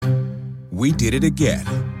We did it again.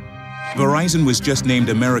 Verizon was just named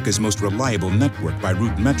America's most reliable network by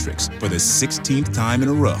Root Metrics for the 16th time in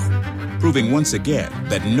a row, proving once again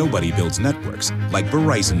that nobody builds networks like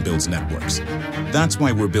Verizon builds networks. That's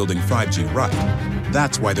why we're building 5G right.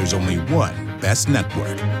 That's why there's only one best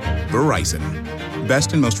network, Verizon.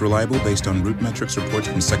 Best and most reliable based on Root Metrics reports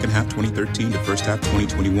from second half 2013 to first half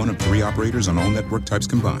 2021 of 3 operators on all network types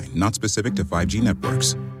combined, not specific to 5G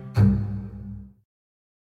networks.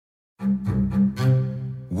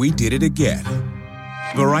 We did it again.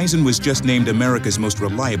 Verizon was just named America's most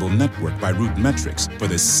reliable network by Root Metrics for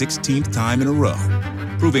the 16th time in a row,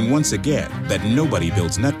 proving once again that nobody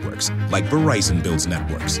builds networks like Verizon builds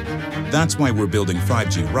networks. That's why we're building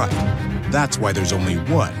 5G right. That's why there's only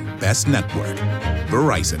one best network,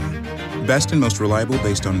 Verizon. Best and most reliable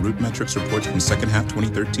based on Root Metrics reports from second half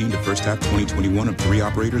 2013 to first half 2021 of 3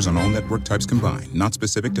 operators on all network types combined, not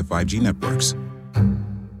specific to 5G networks.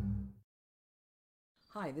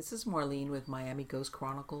 Hi, this is Marlene with Miami Ghost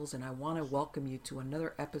Chronicles, and I want to welcome you to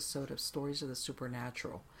another episode of Stories of the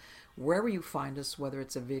Supernatural. Wherever you find us, whether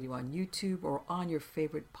it's a video on YouTube or on your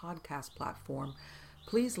favorite podcast platform,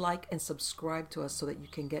 please like and subscribe to us so that you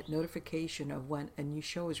can get notification of when a new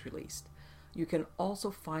show is released. You can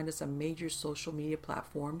also find us on major social media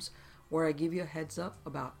platforms where I give you a heads up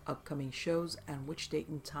about upcoming shows and which date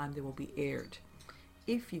and time they will be aired.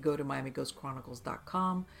 If you go to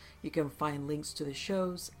MiamiGhostChronicles.com, you can find links to the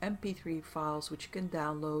shows, MP3 files which you can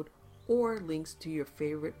download, or links to your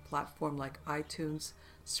favorite platform like iTunes,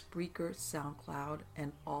 Spreaker, SoundCloud,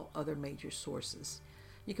 and all other major sources.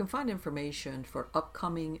 You can find information for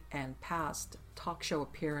upcoming and past talk show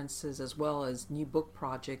appearances as well as new book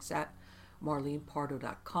projects at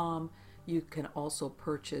MarlenePardo.com. You can also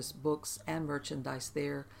purchase books and merchandise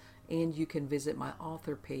there, and you can visit my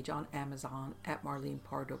author page on Amazon at Marlene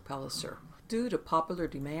Pardo Pellicer. Due to popular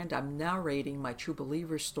demand, I'm narrating my True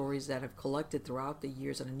Believer stories that I've collected throughout the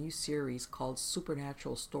years in a new series called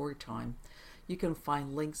Supernatural Storytime. You can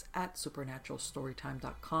find links at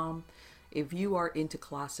supernaturalstorytime.com. If you are into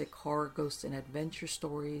classic horror, ghost, and adventure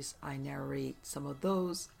stories, I narrate some of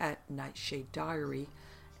those at Nightshade Diary,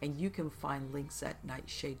 and you can find links at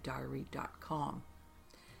nightshadediary.com.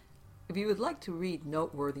 If you would like to read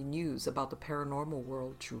noteworthy news about the paranormal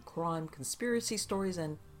world, true crime, conspiracy stories,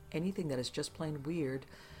 and anything that is just plain weird,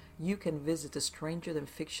 you can visit the Stranger Than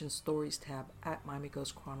Fiction Stories tab at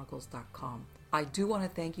MiamiGhostChronicles.com. I do want to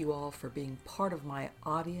thank you all for being part of my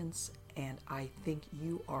audience, and I think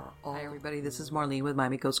you are all... Hi everybody, this is Marlene with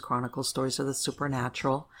Miami Ghost Chronicles, Stories of the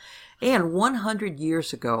Supernatural. And 100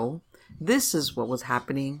 years ago, this is what was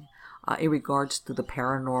happening in regards to the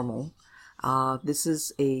paranormal. This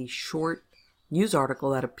is a short news article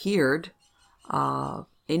that appeared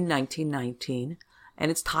in 1919, and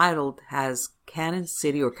it's titled, Has Canyon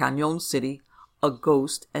City, a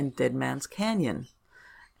Ghost and Dead Man's Canyon?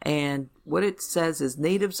 And what it says is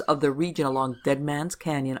natives of the region along Dead Man's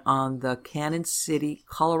Canyon on the Canyon City,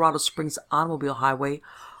 Colorado Springs Automobile Highway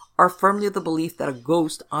are firmly of the belief that a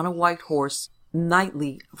ghost on a white horse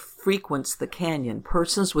nightly frequents the canyon.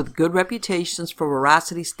 Persons with good reputations for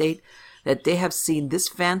veracity state that they have seen this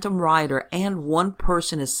phantom rider, and one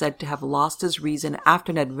person is said to have lost his reason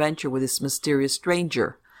after an adventure with this mysterious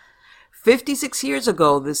stranger. 56 years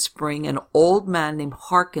ago this spring, an old man named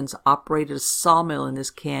Harkins operated a sawmill in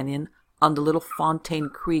this canyon on the Little Fontaine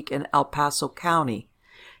Creek in El Paso County.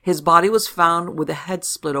 His body was found with a head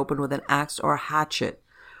split open with an axe or a hatchet.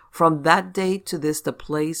 From that day to this, the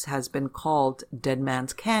place has been called Dead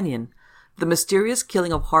Man's Canyon. The mysterious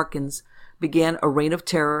killing of Harkins began a reign of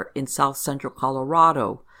terror in south central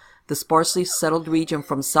Colorado. The sparsely settled region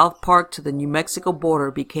from South Park to the New Mexico border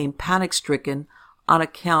became panic-stricken on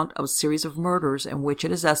account of a series of murders in which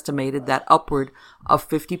it is estimated that upward of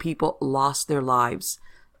 50 people lost their lives.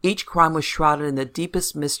 Each crime was shrouded in the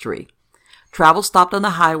deepest mystery. Travel stopped on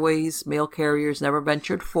the highways, mail carriers never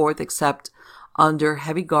ventured forth except under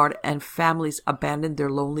heavy guard, and families abandoned their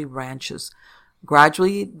lonely ranches.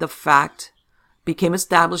 Gradually, the fact became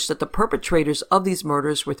established that the perpetrators of these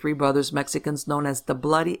murders were 3 brothers Mexicans known as the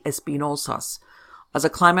Bloody Espinosas. As a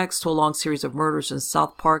climax to a long series of murders in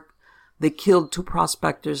South Park, they killed 2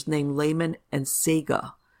 prospectors named Lehman and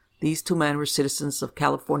Sega. These 2 men were citizens of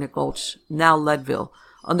California Gulch, now Leadville.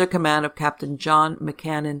 Under command of Captain John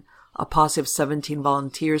McCannon, a posse of 17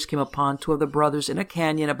 volunteers came upon 2 of the brothers in a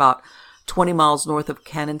canyon about 20 miles north of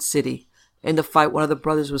Canyon City. In the fight, one of the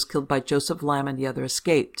brothers was killed by Joseph Lamb and the other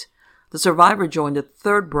escaped. The survivor joined a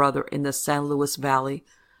 3rd brother in the San Luis Valley.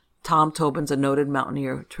 Tom Tobins, a noted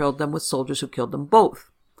mountaineer, trailed them with soldiers who killed them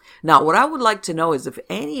both. Now, what I would like to know is if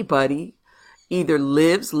anybody either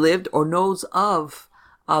lived, or knows of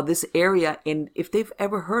this area. And if they've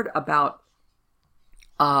ever heard about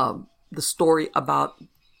the story about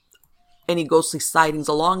any ghostly sightings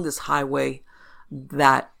along this highway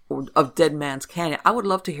of Dead Man's Canyon, I would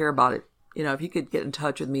love to hear about it. If you could get in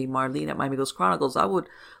touch with me, Marlene at Miami Ghost Chronicles, I would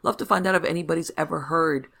love to find out if anybody's ever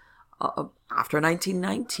heard after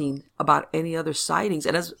 1919 about any other sightings.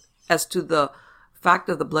 And as to the fact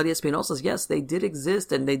of the Bloody Espinosas, yes, they did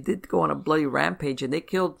exist, and they did go on a bloody rampage, and they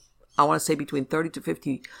killed, I want to say, between 30 to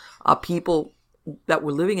 50 people that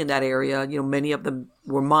were living in that area. Many of them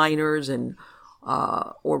were miners and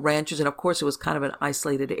or ranchers, and of course it was kind of an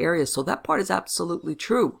isolated area. So that part is absolutely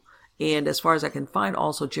true. And as far as I can find,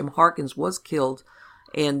 also Jim Harkins was killed.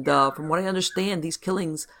 And from what I understand, these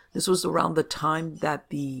killings, this was around the time that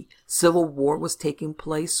the Civil War was taking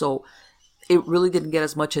place. So it really didn't get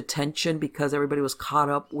as much attention because everybody was caught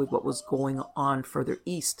up with what was going on further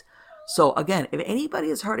east. So again, if anybody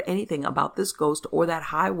has heard anything about this ghost or that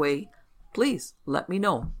highway, please let me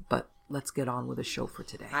know. But let's get on with the show for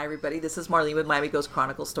today. Hi, everybody. This is Marlene with Miami Ghost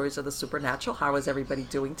Chronicles, Stories of the Supernatural. How is everybody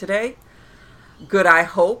doing today? Good, I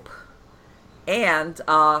hope. And,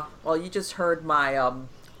 you just heard my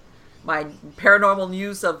my paranormal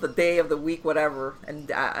news of the day, of the week, whatever. And,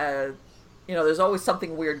 there's always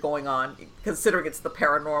something weird going on, considering it's the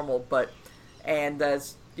paranormal. And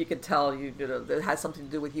as you can tell, it has something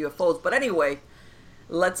to do with UFOs. But anyway,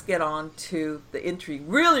 let's get on to the intrigue.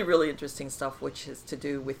 Really, really interesting stuff, which is to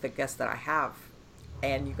do with the guest that I have.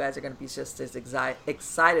 And you guys are going to be just as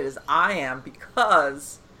excited as I am,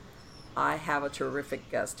 because I have a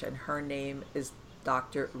terrific guest, and her name is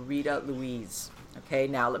Dr. Rita Louise. Okay,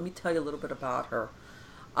 now let me tell you a little bit about her.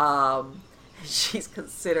 She's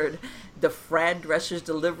considered the Fran Drescher's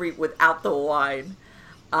delivery without the wine.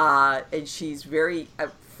 And she's very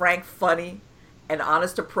frank, funny, and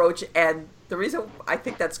honest approach. And the reason I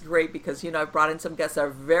think that's great, because, I've brought in some guests that are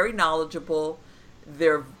very knowledgeable.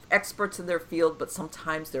 They're experts in their field, but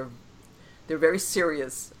sometimes they're very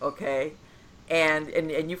serious, okay?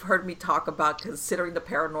 And you've heard me talk about considering the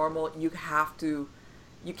paranormal.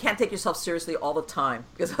 You can't take yourself seriously all the time,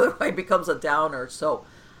 because otherwise it becomes a downer. So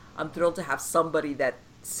I'm thrilled to have somebody that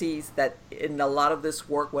sees that in a lot of this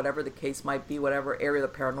work, whatever the case might be, whatever area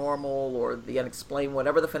of the paranormal or the unexplained,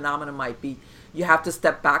 whatever the phenomenon might be, you have to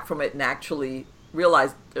step back from it and actually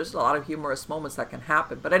realize there's a lot of humorous moments that can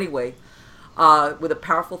happen. But anyway, with a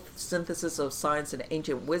powerful synthesis of science and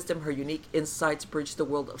ancient wisdom, her unique insights bridge the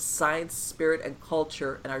world of science, spirit, and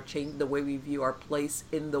culture, and are changing the way we view our place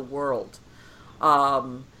in the world.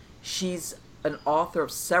 She's an author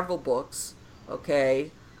of several books,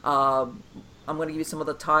 okay? I'm going to give you some of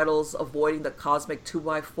the titles: Avoiding the Cosmic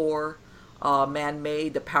 2x4,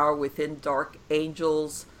 Man-Made, The Power Within, Dark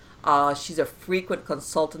Angels. She's a frequent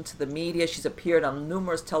consultant to the media. She's appeared on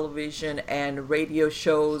numerous television and radio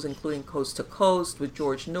shows, including Coast to Coast with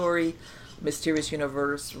George Noory, Mysterious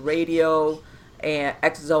Universe Radio, and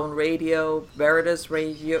X Zone Radio, Veritas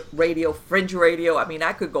Radio, Fringe Radio. I mean,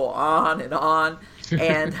 I could go on and on.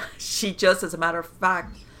 And she just, as a matter of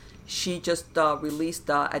fact, she just released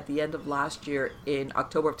at the end of last year, in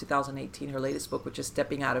October of 2018, her latest book, which is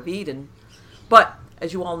Stepping Out of Eden. But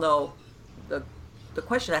as you all know, the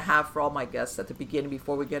question I have for all my guests at the beginning,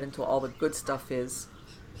 before we get into all the good stuff, is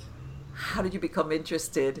how did you become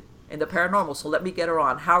interested in the paranormal? So let me get her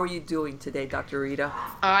on. How are you doing today, Dr. Rita?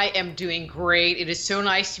 I am doing great. It is so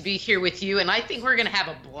nice to be here with you, and I think we're going to have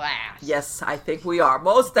a blast. Yes, I think we are.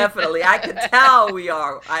 Most definitely. I can tell we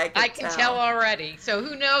are. I can tell already. So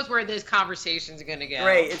who knows where this conversation is going to go.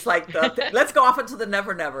 Great. It's like, let's go off into the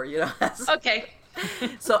never, never, Okay.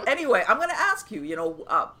 So anyway, I'm going to ask you,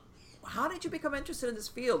 how did you become interested in this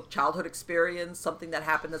field? Childhood experience, something that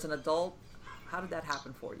happened as an adult? How did that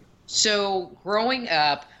happen for you? So growing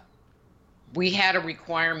up, we had a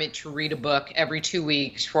requirement to read a book every 2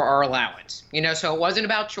 weeks for our allowance. So it wasn't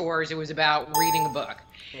about chores. It was about reading a book.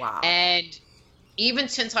 Wow. And even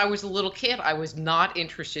since I was a little kid, I was not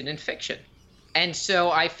interested in fiction. And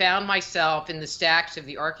so I found myself in the stacks of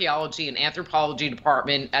the archaeology and anthropology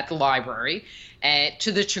department at the library, and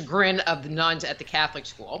to the chagrin of the nuns at the Catholic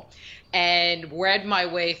school, and read my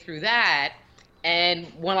way through that. And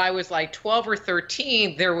when I was like 12 or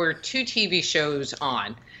 13, there were 2 TV shows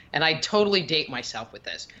on, and I totally date myself with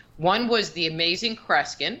this. One was The Amazing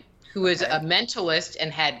Kreskin, who is a mentalist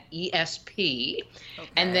and had ESP. Okay.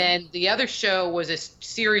 And then the other show was a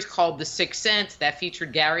series called The Sixth Sense that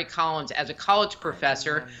featured Gary Collins as a college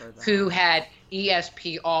professor who had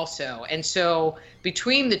ESP also. And so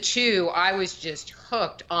between the two, I was just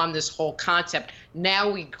hooked on this whole concept. Now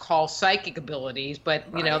we call psychic abilities, but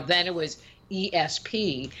then it was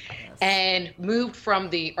ESP, Yes. and moved from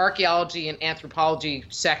the archaeology and anthropology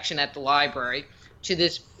section at the library to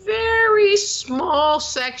this very small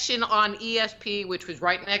section on ESP, which was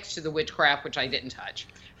right next to the witchcraft, which I didn't touch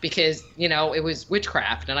because, it was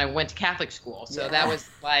witchcraft and I went to Catholic school. So that was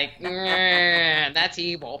like, that's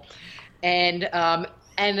evil. And, I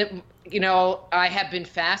have been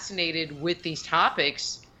fascinated with these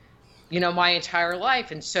topics, my entire life.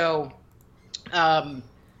 And so,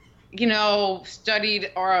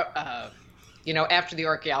 studied after the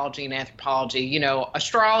archaeology and anthropology,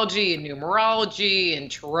 astrology and numerology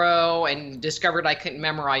and tarot, and discovered I couldn't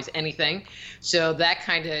memorize anything. So that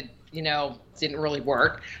kind of, didn't really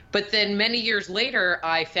work. But then many years later,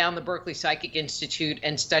 I found the Berkeley Psychic Institute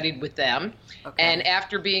and studied with them. Okay. And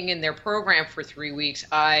after being in their program for 3 weeks,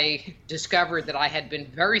 I discovered that I had been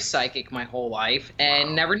very psychic my whole life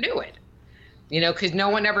and never knew it, because no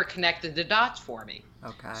one ever connected the dots for me.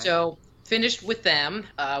 Okay. So finished with them,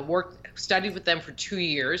 studied with them for 2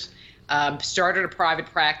 years, started a private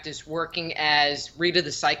practice working as Rita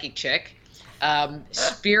the Psychic Chick.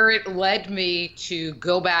 Spirit led me to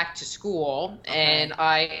go back to school, and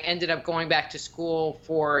I ended up going back to school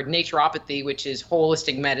for naturopathy, which is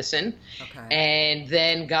holistic medicine, and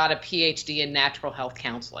then got a PhD in natural health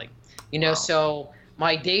counseling. So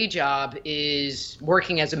my day job is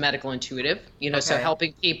working as a medical intuitive, so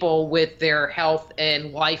helping people with their health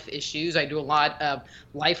and life issues. I do a lot of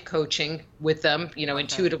life coaching with them,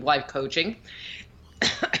 intuitive life coaching.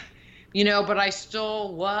 But I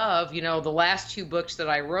still love, the last 2 books that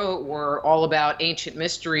I wrote were all about ancient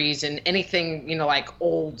mysteries and anything, like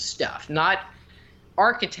old stuff, not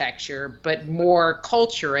architecture, but more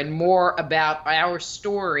culture and more about our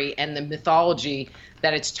story and the mythology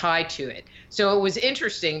that it's tied to it. So it was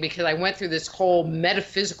interesting because I went through this whole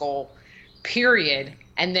metaphysical period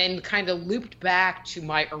and then kind of looped back to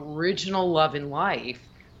my original love in life,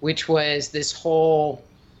 which was this whole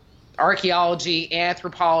archaeology,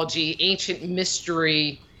 anthropology, ancient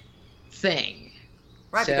mystery thing.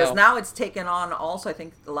 Right, because now it's taken on also, I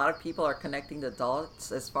think a lot of people are connecting the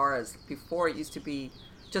dots as far as before it used to be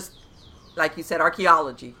just, like you said,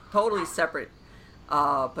 archaeology, totally separate.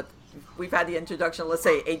 But we've had the introduction, let's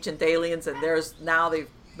say, ancient aliens, and they've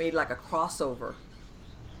made like a crossover.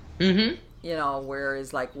 Mm-hmm.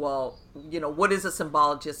 Whereas like, well, what is a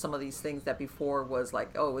symbology of some of these things that before was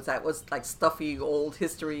like, was like stuffy old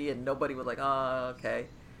history and nobody was like, oh, okay.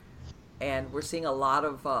 And we're seeing a lot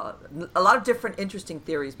of different interesting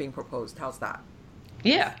theories being proposed. How's that?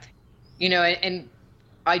 Yeah. And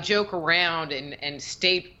I joke around and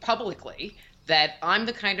state publicly that I'm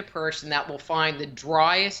the kind of person that will find the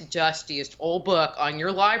driest, dustiest old book on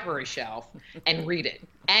your library shelf and read it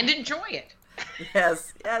and enjoy it.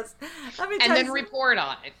 Yes. And then report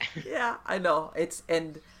on it. Yeah, I know.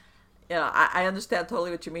 I understand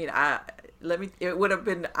totally what you mean. It would have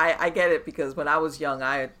been, I get it, because when I was young,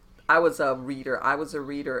 I was a reader.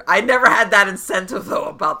 I never had that incentive though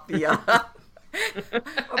about the,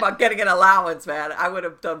 about getting an allowance, man. I would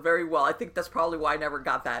have done very well. I think that's probably why I never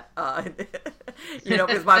got that,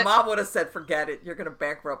 because my mom would have said, forget it. You're going to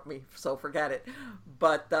bankrupt me. So forget it.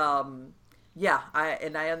 But, yeah,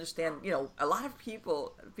 I understand, a lot of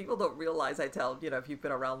people don't realize, I tell, if you've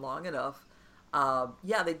been around long enough,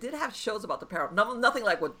 they did have shows about the paranormal, nothing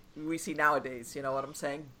like what we see nowadays, you know what I'm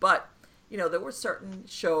saying? But, there were certain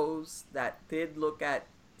shows that did look at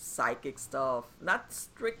psychic stuff, not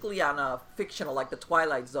strictly on a fictional, like the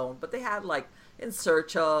Twilight Zone, but they had like In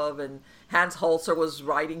Search Of, and Hans Holzer was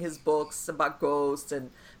writing his books about ghosts,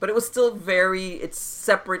 but it was still it's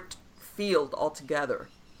separate field altogether.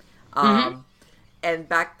 And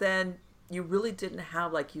back then you really didn't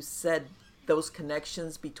have, like you said, those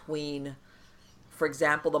connections between, for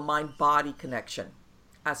example, the mind-body connection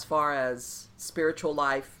as far as spiritual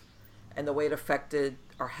life and the way it affected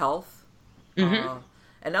our health. Mm-hmm.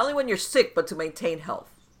 And not only when you're sick, but to maintain health.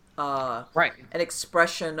 Right. An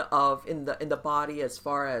expression of in the body as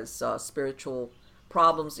far as spiritual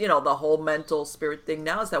problems, the whole mental spirit thing.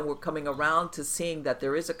 Now is that we're coming around to seeing that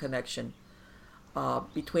there is a connection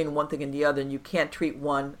between one thing and the other, and you can't treat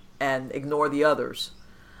one and ignore the others.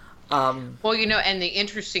 Well, and the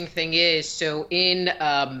interesting thing is, so in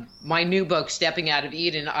my new book, Stepping Out of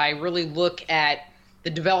Eden, I really look at the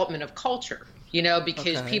development of culture,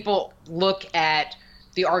 because people look at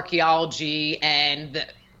the archaeology and the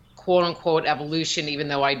quote unquote evolution, even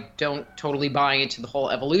though I don't totally buy into the whole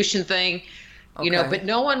evolution thing, but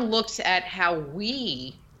no one looks at how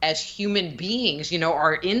we as human beings,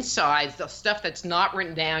 our insides, the stuff that's not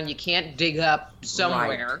written down, you can't dig up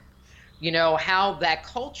somewhere, how that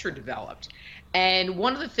culture developed. And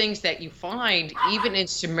one of the things that you find, even in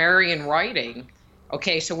Sumerian writing,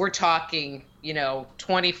 okay, so we're talking,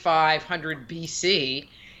 2500 BC,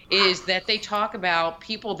 is that they talk about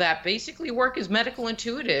people that basically work as medical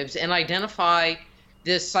intuitives and identify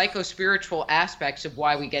the psycho-spiritual aspects of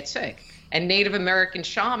why we get sick. And Native American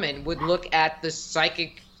shaman would look at the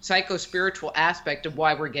psycho-spiritual aspect of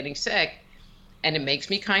why we're getting sick. And it makes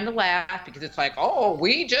me kind of laugh because it's like, oh,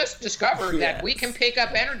 we just discovered that we can pick up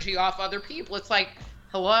energy off other people. It's like,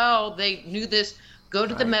 hello, they knew this. Go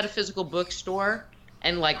to the metaphysical bookstore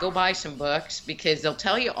and go buy some books because they'll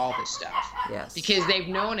tell you all this stuff. Yes. Because they've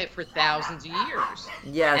known it for thousands of years.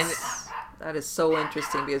 Yes. That is so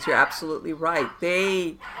interesting because you're absolutely right.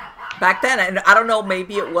 Back then, and I don't know,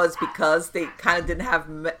 maybe it was because they kind of didn't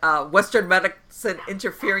have Western medicine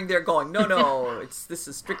interfering. They're going, no, this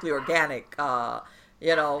is strictly organic, and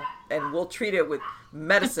we'll treat it with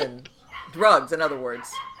medicine, drugs, in other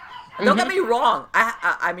words. Don't get me wrong.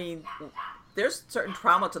 I mean, there's certain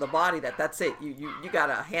trauma to the body that's it. You got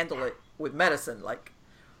to handle it with medicine,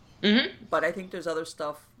 But I think there's other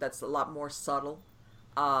stuff that's a lot more subtle.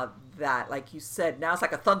 That, like you said, now it's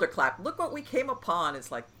like a thunderclap. Look what we came upon.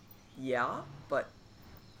 It's like, yeah, but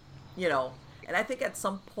and I think at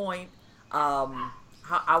some point,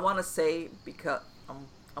 I want to say, because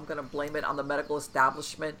I'm going to blame it on the medical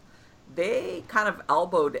establishment, they kind of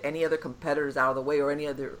elbowed any other competitors out of the way or any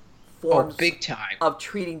other forms big time of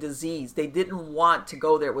treating disease. They didn't want to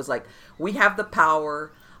go there. It was like, we have the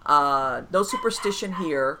power, no superstition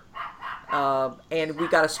here. And we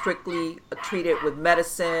got to strictly treat it with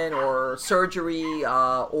medicine or surgery,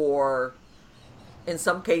 or in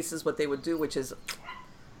some cases what they would do, which is,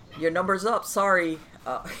 your number's up, sorry.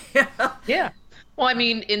 Yeah. Well, I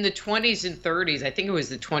mean, in the 20s and 30s, I think it was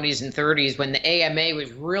the 20s and 30s when the AMA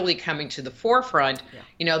was really coming to the forefront,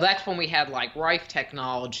 that's when we had Rife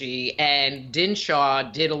technology, and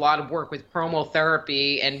Dinshaw did a lot of work with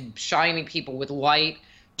chromotherapy and shining people with light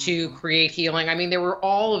to create healing. I mean, there were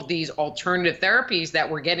all of these alternative therapies that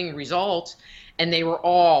were getting results, and they were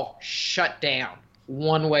all shut down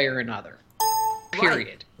one way or another.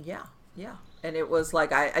 Period. Right. Yeah. And it was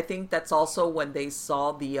I think that's also when they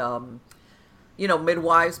saw the,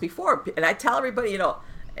 midwives before. And I tell everybody,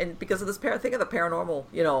 and because of this think of the paranormal,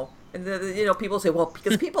 and people say, well,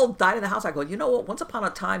 because people died in the house. I go, you know what? Once upon a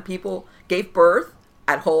time, people gave birth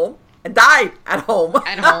at home and died at home.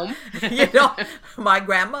 At home. My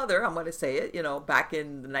grandmother, I'm going to say it, back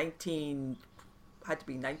in the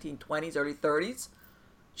 1920s, early 30s,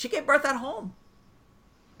 she gave birth at home.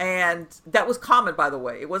 And that was common, by the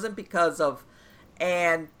way. It wasn't because of,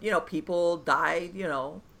 and, people died,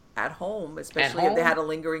 at home, especially if they had a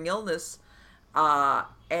lingering illness.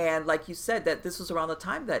 And like you said, that this was around the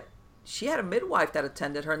time that she had a midwife that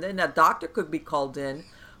attended her, and then a doctor could be called in.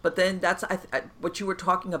 But then that's what you were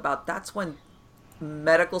talking about. That's when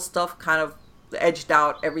medical stuff kind of edged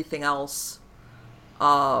out everything else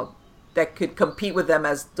that could compete with them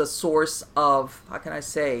as the source of, how can I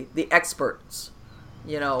say, the experts,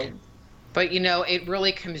 But, it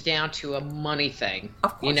really comes down to a money thing.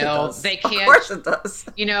 Of course it does. They can't, of course it does.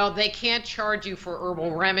 They can't charge you for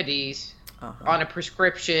herbal remedies on a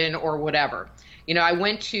prescription or whatever. I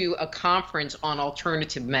went to a conference on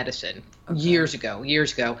alternative medicine years ago.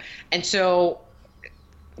 And so,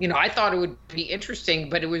 I thought it would be interesting,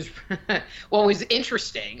 but it was, what was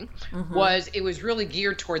interesting was it was really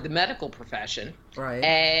geared toward the medical profession. Right.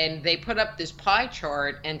 And they put up this pie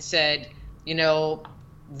chart and said,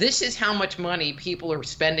 this is how much money people are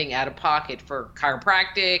spending out of pocket for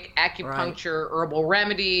chiropractic, acupuncture, herbal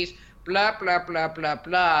remedies, blah, blah, blah, blah,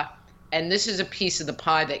 blah. And this is a piece of the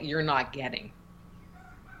pie that you're not getting.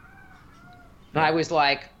 And I was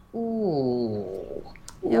like, ooh,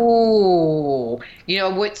 ooh.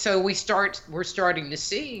 So we're starting to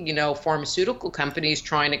see, pharmaceutical companies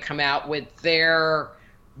trying to come out with their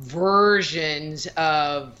versions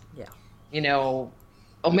of,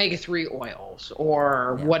 omega-3 oils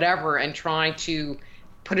or whatever, and trying to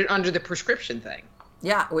put it under the prescription thing.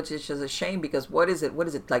 Yeah, which is just a shame, because what is it,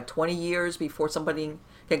 like 20 years before somebody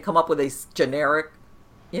can come up with a generic,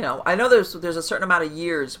 I know there's a certain amount of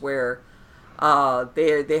years where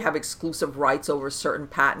they have exclusive rights over certain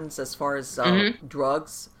patents as far as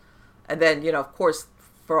drugs. And then, of course,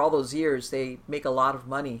 for all those years, they make a lot of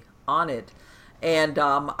money on it. And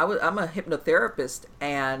I'm a hypnotherapist,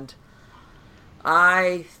 and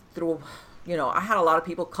I had a lot of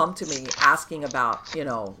people come to me asking about,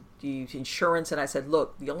 the insurance. And I said,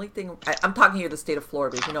 look, the only thing, I'm talking here the state of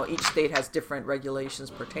Florida, because, each state has different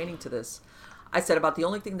regulations pertaining to this. I said about the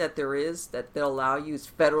only thing that there is that they'll allow you is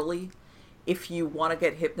federally, if you want to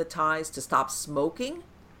get hypnotized to stop smoking,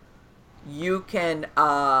 you can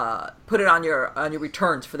put it on your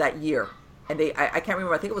returns for that year. And I can't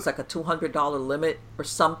remember. I think it was like a $200 limit or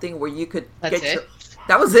something where you could That's get your. it.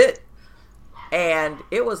 That was it. And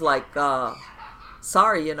it was like,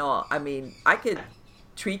 sorry, I mean, I could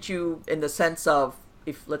treat you in the sense of,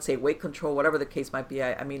 if let's say weight control, whatever the case might be.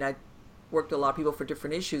 I mean, I worked with a lot of people for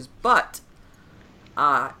different issues, but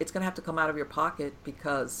it's going to have to come out of your pocket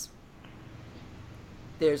because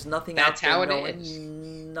there's nothing That's out there. how it is.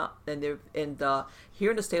 And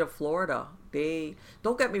here in the state of Florida, they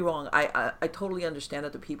don't get me wrong. I totally understand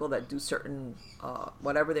that the people that do certain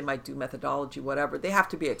whatever they might do, methodology, whatever, they have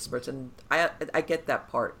to be experts, and I get that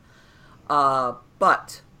part.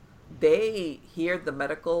 But they hear the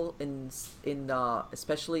medical in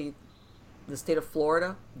especially the state of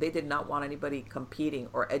Florida, they did not want anybody competing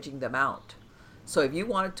or edging them out. So if you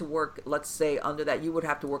wanted to work, let's say, under that, you would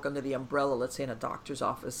have to work under the umbrella, let's say in a doctor's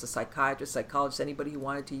office, a psychiatrist, psychologist, anybody who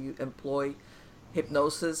wanted to employ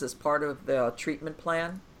hypnosis as part of the treatment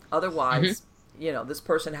plan. Otherwise, this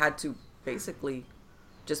person had to basically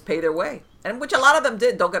just pay their way. And which a lot of them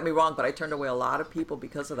did, don't get me wrong, but I turned away a lot of people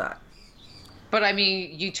because of that. But I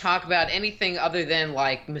mean, you talk about anything other than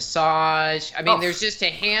like massage. I mean, there's just a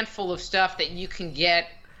handful of stuff that you can get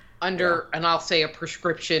under, and I'll say a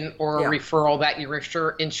prescription or a referral that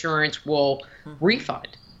your insurance will refund,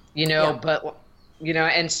 but,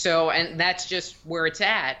 and that's just where it's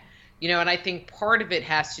at, and I think part of it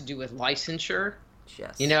has to do with licensure,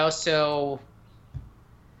 so,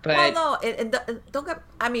 but. Well, no, and don't get,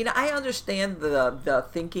 I mean, I understand the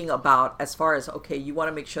thinking about as far as, okay, you want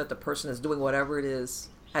to make sure that the person is doing whatever it is,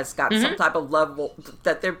 has got some type of level,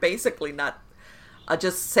 that they're basically not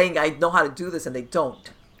just saying, I know how to do this, and they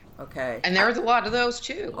don't. Okay. And there's a lot of those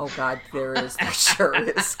too. Oh God, there is. There sure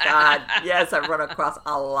is. God, yes, I've run across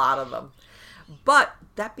a lot of them. But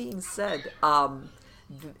that being said,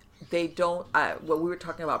 they don't. What we were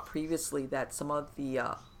talking about previously, that some of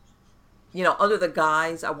the, under the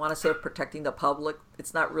guise, I want to say, of protecting the public,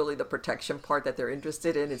 it's not really the protection part that they're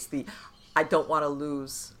interested in. It's the, I don't want to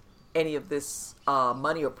lose any of this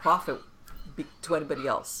money or profit to anybody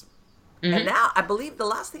else. And now, I believe the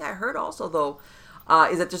last thing I heard also, though,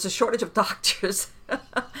 is that there's a shortage of doctors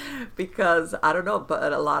because I don't know,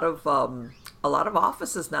 but a lot of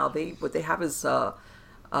offices now, what they have is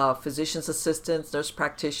physician's assistants, nurse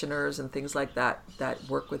practitioners, and things like that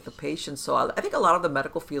work with the patients. So I think a lot of the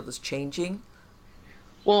medical field is changing.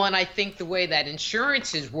 Well, and I think the way that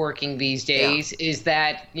insurance is working these days is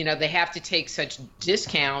that they have to take such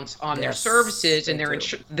discounts on their services, and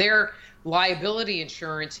their liability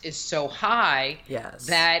insurance is so high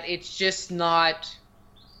that it's just not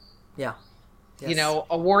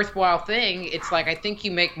a worthwhile thing. It's like, I think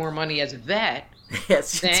you make more money as a vet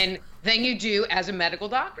than you do as a medical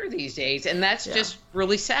doctor these days, and that's just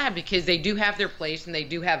really sad, because they do have their place and they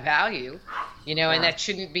do have value, and that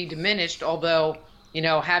shouldn't be diminished. Although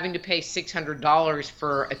having to pay $600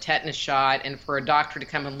 for a tetanus shot and for a doctor to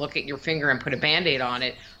come and look at your finger and put a Band-Aid on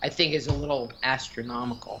it, I think is a little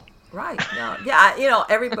astronomical. Right. No. Yeah.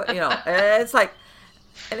 Everybody. It's like,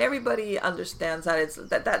 and everybody understands that it's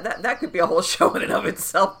that could be a whole show in and of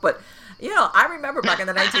itself. But I remember back in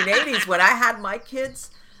the 1980s when I had my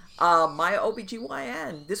kids, my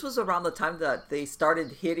OBGYN. This was around the time that they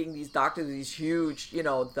started hitting these doctors, these huge,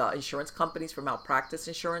 the insurance companies for malpractice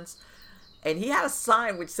insurance. And he had a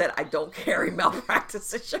sign which said, "I don't carry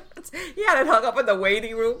malpractice insurance." He had it hung up in the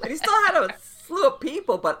waiting room, and he still had a slew of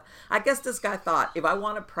people. But I guess this guy thought, if I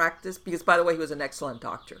want to practice, because by the way, he was an excellent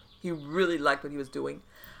doctor. He really liked what he was doing.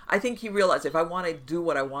 I think he realized, if I want to do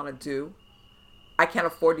what I want to do, I can't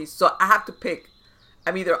afford these. So I have to pick.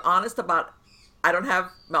 I'm either honest about I don't have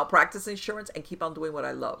malpractice insurance and keep on doing what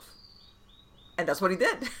I love. And that's what he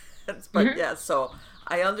did. But so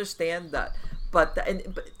I understand that. But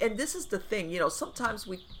and this is the thing, sometimes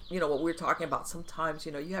we, what we're talking about, sometimes,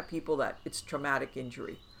 you have people that it's traumatic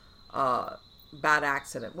injury, bad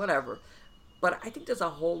accident, whatever. But I think there's a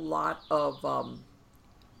whole lot of,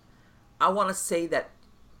 I want to say that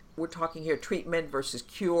we're talking here treatment versus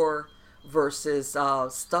cure versus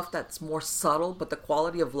stuff that's more subtle, but the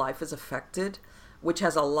quality of life is affected, which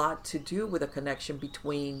has a lot to do with a connection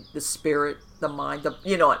between the spirit, the mind,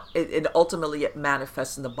 and ultimately it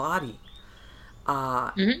manifests in the body.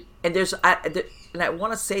 And I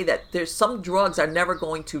want to say that there's some drugs are never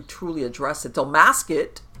going to truly address it. They'll mask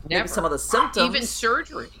it, maybe some of the symptoms. Even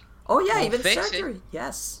surgery. Oh yeah, even surgery.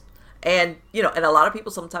 Yes. And and a lot of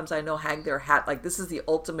people sometimes I know hang their hat like this is the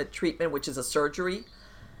ultimate treatment, which is a surgery,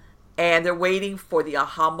 and they're waiting for the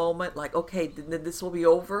aha moment, like, okay, then this will be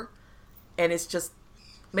over, and it's just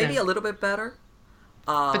maybe a little bit better.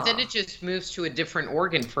 But then it just moves to a different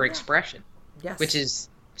organ for expression, Yes. which is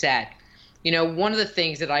sad. You know, one of the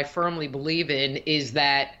things that I firmly believe in is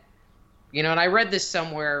that, you know, and I read this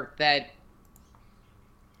somewhere that,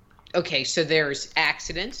 okay, so there's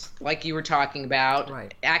accidents, like you were talking about,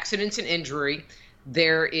 Right. accidents and injury.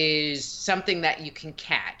 There is something that you can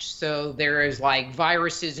catch. So there is like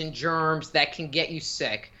viruses and germs that can get you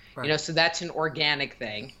sick, Right. you know, so that's an organic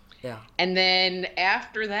thing. Yeah. And then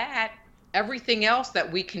after that, everything else that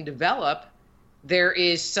we can develop, there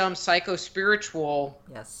is some psycho-spiritual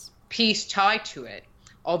Yes. piece tied to it.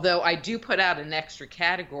 Although I do put out an extra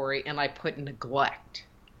category and I put neglect.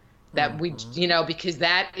 That we, you know, because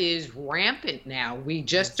that is rampant now. We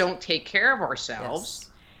just don't take care of ourselves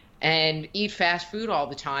and eat fast food all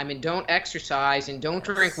the time and don't exercise and don't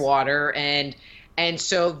drink water. And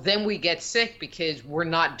so then we get sick because we're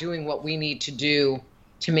not doing what we need to do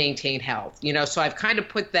to maintain health. You know, so I've kind of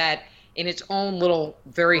put that in its own little,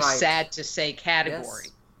 very sad to say category.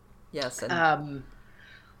 Yes.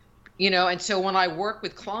 You know, and so when I work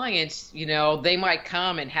with clients, you know, they might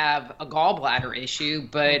come and have a gallbladder issue,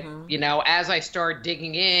 but, you know, as I start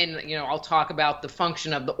digging in, you know, I'll talk about the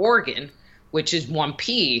function of the organ, which is one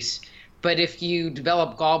piece. But if you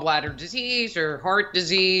develop gallbladder disease or heart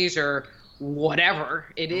disease or whatever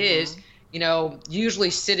it is, you know, usually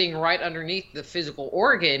sitting right underneath the physical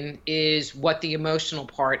organ is what the emotional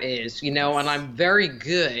part is, you know, and I'm very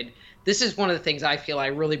good. This is one of the things I feel I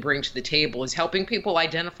really bring to the table is helping people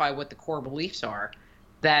identify what the core beliefs are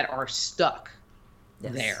that are stuck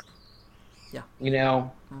there. Yeah. You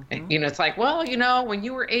know, and, you know, it's like, well, you know, when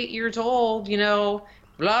you were 8 years old, you know,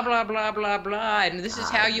 blah, blah, blah, blah, blah. And this is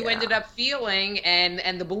how you ended up feeling.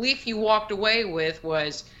 And the belief you walked away with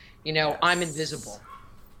was, you know, I'm invisible.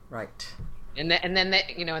 Right. And then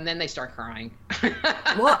they, you know, and then they start crying.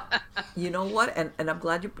 Well, you know what? And I'm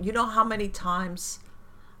glad you know how many times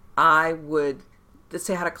I would, let's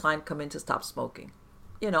say I had a client come in to stop smoking,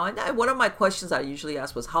 you know, and one of my questions I usually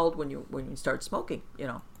asked was, how old when you started smoking? You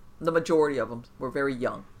know, the majority of them were very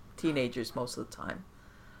young, teenagers most of the time.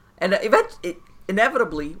 And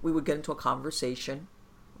inevitably, we would get into a conversation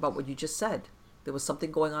about what you just said. There was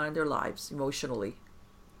something going on in their lives emotionally,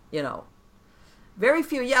 you know. Very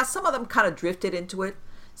few, some of them kind of drifted into it.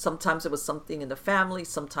 Sometimes it was something in the family.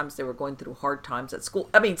 Sometimes they were going through hard times at school.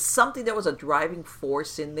 I mean, something, there was a driving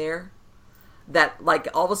force in there that, like,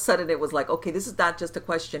 all of a sudden it was like, okay, this is not just a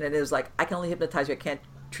question. And it was like, I can only hypnotize you. I can't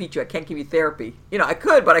treat you. I can't give you therapy. You know, I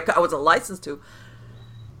could, but I wasn't licensed to.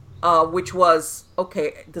 Which was,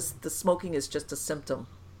 okay, the smoking is just a symptom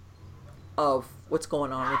of what's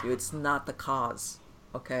going on with you. It's not the cause.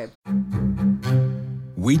 Okay.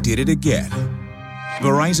 We did it again.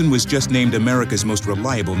 Verizon was just named America's most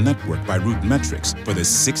reliable network by Root Metrics for the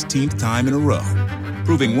 16th time in a row,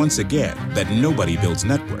 proving once again that nobody builds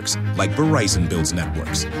networks like Verizon builds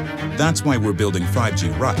networks. That's why we're building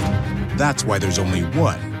 5G right. That's why there's only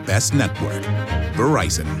one best network,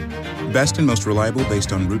 Verizon. Best and most reliable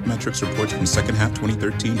based on Root Metrics reports from second half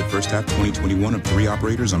 2013 to first half 2021 of 3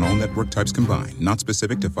 operators on all network types combined, not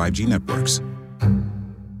specific to 5G networks.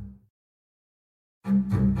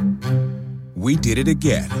 We did it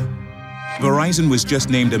again. Verizon was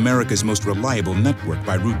just named America's most reliable network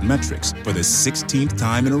by Root Metrics for the 16th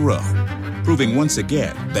time in a row, proving once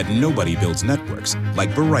again that nobody builds networks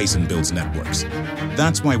like Verizon builds networks.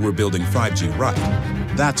 That's why we're building 5G right.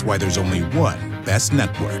 That's why there's only one best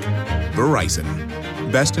network,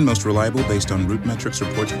 Verizon. Best and most reliable based on Root Metrics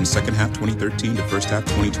reports from second half 2013 to first half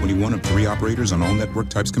 2021 of 3 operators on all network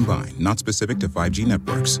types combined, not specific to 5G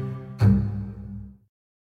networks.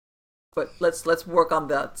 But let's work on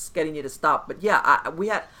getting you to stop. But we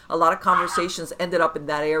had a lot of conversations ended up in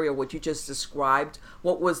that area, what you just described.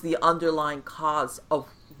 What was the underlying cause of,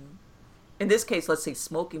 in this case, let's say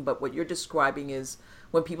smoking, but what you're describing is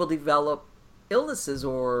when people develop illnesses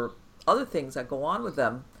or other things that go on with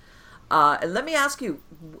them. And let me ask you,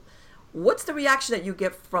 what's the reaction that you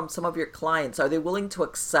get from some of your clients? Are they willing to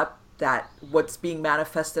accept that what's being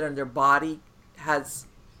manifested in their body has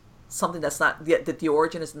something that's not, that the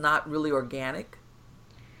origin is not really organic?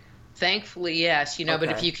 Thankfully, yes. You know, but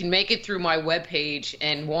if you can make it through my webpage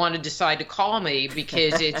and want to decide to call me,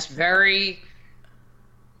 because it's very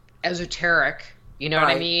esoteric, you know what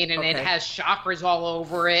I mean? And it has chakras all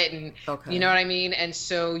over it, and you know what I mean? And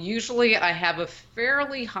so usually I have a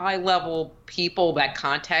fairly high level people that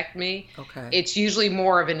contact me. It's usually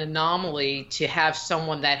more of an anomaly to have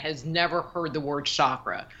someone that has never heard the word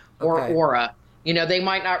chakra or aura. You know, they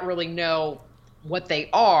might not really know what they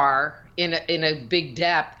are in a big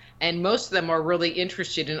depth, and most of them are really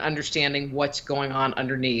interested in understanding what's going on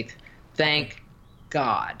underneath. Thank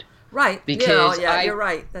God. Right. because Yeah, you're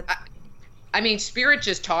right. I mean, spirit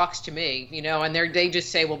just talks to me, and they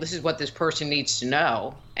just say, well, this is what this person needs to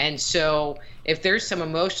know. And so if there's some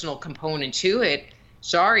emotional component to it,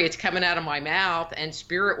 sorry, it's coming out of my mouth, and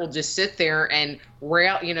spirit will just sit there and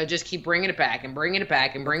rail, just keep bringing it back and bringing it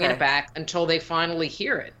back and bringing it back until they finally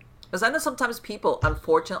hear it. Because I know sometimes people,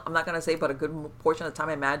 unfortunately, I'm not going to say, but a good portion of the time,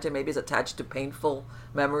 I imagine maybe is attached to painful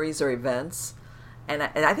memories or events. And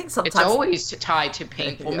I think sometimes it's always tied to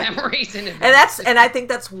painful memories and events. And I think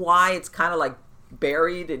that's why it's kind of like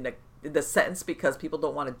buried in the sentence, because people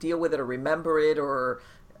don't want to deal with it or remember it or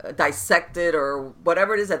dissect it or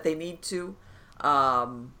whatever it is that they need to.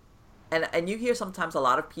 And you hear sometimes a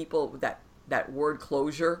lot of people that word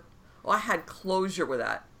closure. Oh, I had closure with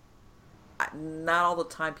that. Not all the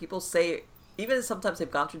time. People say, even sometimes they've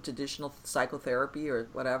gone through traditional psychotherapy or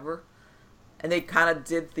whatever, and they kind of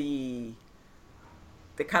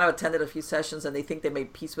they kind of attended a few sessions and they think they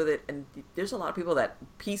made peace with it. And there's a lot of people that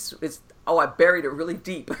peace is, I buried it really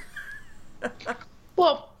deep.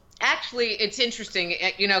 Well, actually, it's interesting,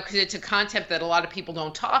 because it's a concept that a lot of people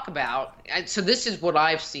don't talk about. So this is what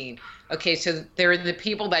I've seen. Okay, so there are the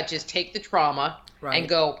people that just take the trauma and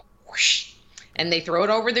go whoosh, and they throw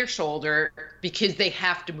it over their shoulder because they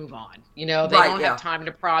have to move on. They don't have time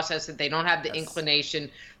to process it. They don't have the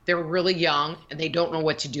inclination. They're really young and they don't know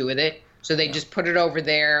what to do with it. So they just put it over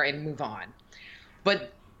there and move on.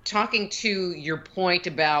 But talking to your point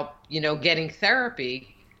about, getting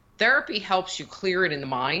therapy helps you clear it in the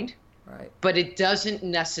mind. Right. But it doesn't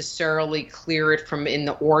necessarily clear it from in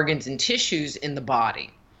the organs and tissues in the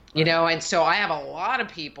body. And so I have a lot of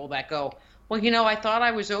people that go, well, I thought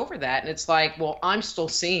I was over that. And it's like, well, I'm still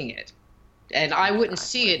seeing it. And I wouldn't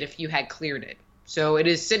see it if you had cleared it. So it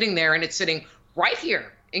is sitting there, and it's sitting right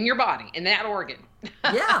here in your body, in that organ.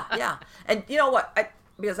 Yeah. And you know what?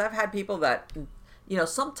 Because I've had people that,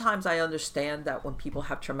 sometimes I understand that when people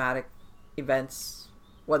have traumatic events,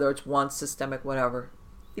 whether it's one systemic, whatever,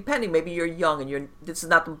 depending, maybe you're young and this is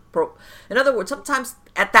not in other words, sometimes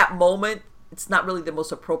at that moment, it's not really the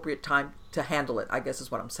most appropriate time to handle it, I guess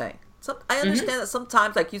is what I'm saying. So I understand that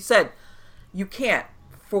sometimes, like you said, you can't,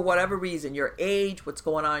 for whatever reason, your age, what's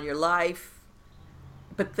going on in your life.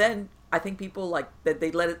 But then I think people like that,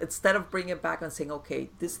 they let it, instead of bringing it back and saying, okay,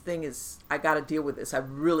 this thing is, I got to deal with this. I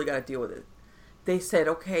really got to deal with it. They said,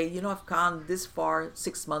 okay, I've gone this far,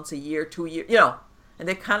 6 months, a year, 2 years, and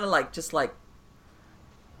they kind of like, just like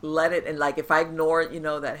let it. And like, if I ignore it,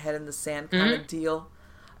 that head in the sand kind of deal,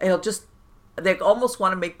 they almost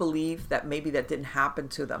want to make believe that maybe that didn't happen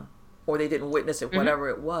to them, or they didn't witness it, whatever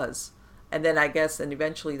it was. And then I guess, and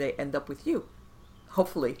eventually they end up with you.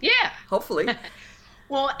 Hopefully. Yeah. Hopefully.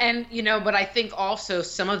 Well, and, but I think also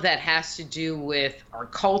some of that has to do with our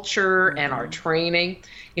culture and our training,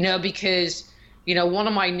 because, one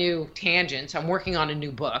of my new tangents, I'm working on a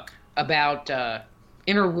new book about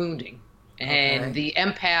inner wounding and the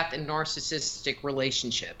empath and narcissistic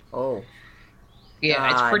relationship. Oh. Yeah,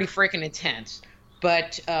 God. It's pretty freaking intense.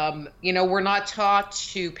 But, we're not taught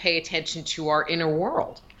to pay attention to our inner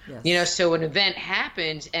world. Yes. So an event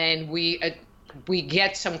happens and we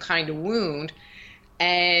get some kind of wound,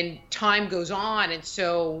 and time goes on, and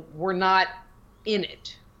so we're not in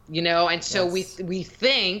it, and so we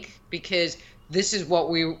think, because this is what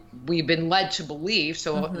we've been led to believe,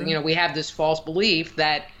 so we have this false belief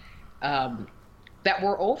that that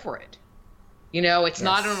we're over it. It's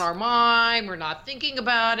not in our mind, we're not thinking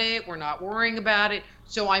about it, we're not worrying about it,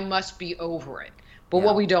 so I must be over it. But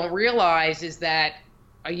what we don't realize is that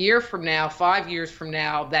a year from now, 5 years from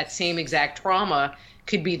now, that same exact trauma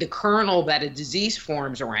could be the kernel that a disease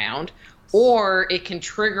forms around, or it can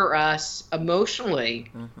trigger us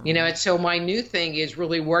emotionally, and so my new thing is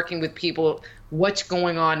really working with people. What's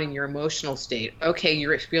going on in your emotional state? Okay,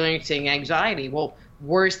 you're experiencing anxiety. Well,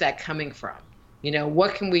 where's that coming from?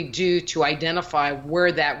 What can we do to identify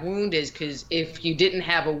where that wound is? Because if you didn't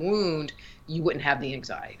have a wound, you wouldn't have the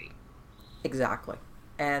anxiety. Exactly.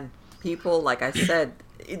 And people, like I said,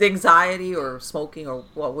 the anxiety or smoking, or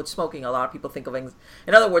with smoking, a lot of people think of in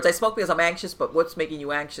other words, I smoke because I'm anxious, but what's making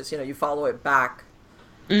you anxious, you follow it back,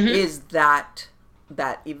 is that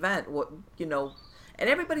event, and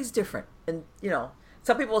everybody's different. And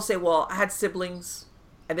some people will say, well, I had siblings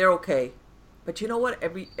and they're okay, but you know what,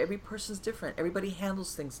 every person's different. Everybody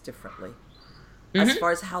handles things differently as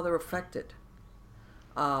far as how they're affected.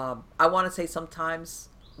 I want to say sometimes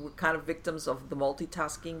we're kind of victims of the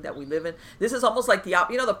multitasking that we live in. This is almost like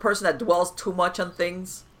the person that dwells too much on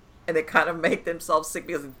things, and they kind of make themselves sick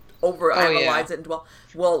because they overanalyze it and dwell.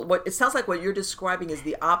 Well, it sounds like what you're describing is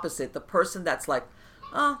the opposite. The person that's like,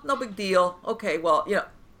 oh, no big deal. Okay, well,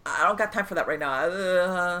 I don't got time for that right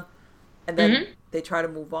now. And then they try to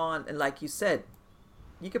move on. And like you said,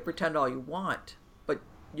 you can pretend all you want, but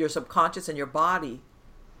your subconscious and your body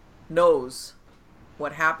knows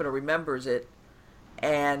what happened or remembers it.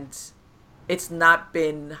 And it's not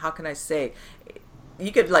been, how can I say,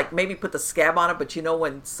 you could like maybe put the scab on it, but you know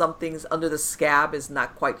when something's under the scab is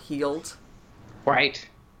not quite healed. Right.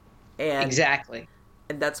 And exactly.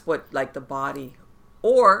 And that's what like the body,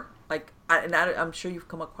 or like, I'm sure you've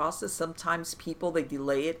come across this. Sometimes people, they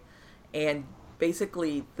delay it, and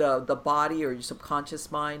basically the body or your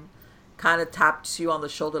subconscious mind kind of taps you on the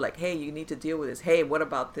shoulder like, hey, you need to deal with this. Hey, what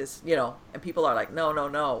about this? You know, and people are like, no, no,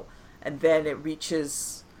 no. And then it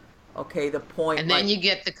reaches, okay, the point. And then you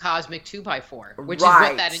get the cosmic 2x4, which right. is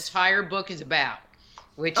what that entire book is about.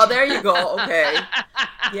 Which... Oh, there you go. Okay.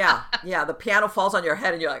 Yeah. The piano falls on your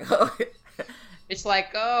head and you're like, oh. It's like,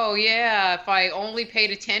 oh, yeah, if I only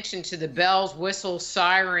paid attention to the bells, whistles,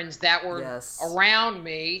 sirens that were around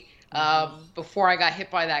me before I got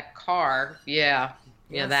hit by that car. Yeah.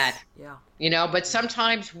 Yeah, that. Yeah. You know, but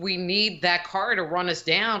sometimes we need that car to run us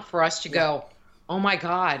down for us to go, oh, my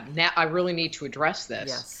God, now I really need to address this.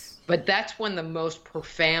 Yes. But that's when the most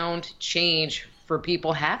profound change for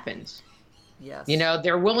people happens. Yes. You know,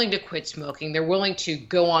 they're willing to quit smoking. They're willing to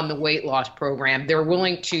go on the weight loss program. They're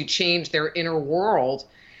willing to change their inner world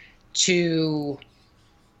to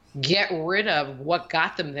get rid of what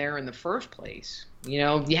got them there in the first place. You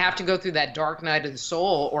know, you have to go through that dark night of the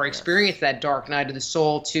soul or experience that dark night of the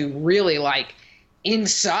soul to really like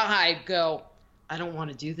inside go, I don't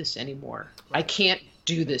want to do this anymore. Right. I can't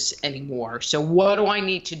do this anymore. So what do I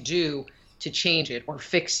need to do to change it or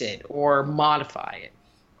fix it or modify it?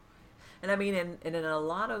 And I mean, in a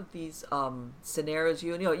lot of these scenarios,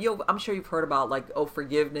 you know, I'm sure you've heard about like, oh,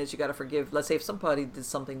 forgiveness. You got to forgive. Let's say if somebody did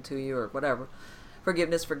something to you or whatever,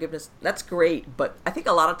 forgiveness. That's great. But I think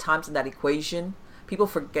a lot of times in that equation, people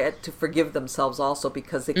forget to forgive themselves also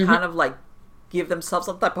because they kind of like give themselves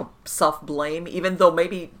some type of self-blame, even though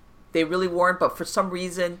maybe they really weren't. But for some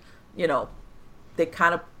reason, you know, they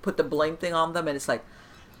kind of put the blame thing on them, and it's like,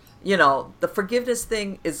 you know, the forgiveness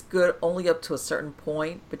thing is good only up to a certain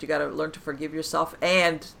point, but you got to learn to forgive yourself.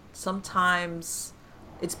 And sometimes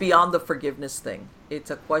it's beyond the forgiveness thing.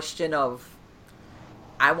 It's a question of,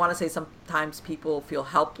 I want to say sometimes people feel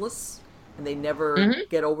helpless and they never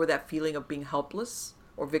get over that feeling of being helpless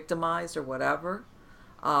or victimized or whatever.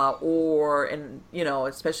 And you know,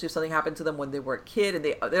 especially if something happened to them when they were a kid and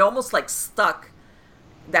they're almost like stuck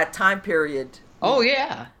that time period. Oh,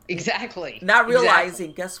 yeah, exactly. Not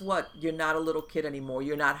realizing, guess what? You're not a little kid anymore.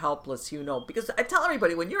 You're not helpless, you know. Because I tell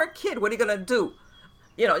everybody, when you're a kid, what are you going to do?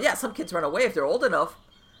 You know, yeah, some kids run away if they're old enough.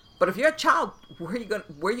 But if you're a child, where are you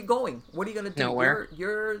going? What are you going to do? Nowhere.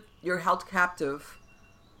 You're held captive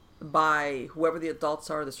by whoever the adults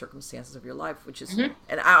are, the circumstances of your life, which is...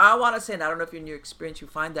 And I want to say, and I don't know if in your experience you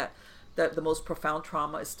find that the most profound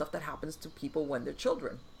trauma is stuff that happens to people when they're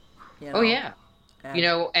children. You know? Oh, yeah. You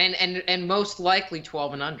know, and most likely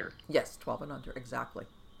 12 and under. Yes, 12 and under, exactly.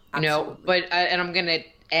 Absolutely. You know, but and I'm going to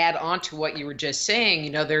add on to what you were just saying.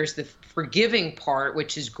 You know, there's the forgiving part,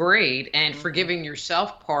 which is great, and forgiving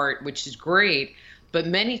yourself part, which is great. But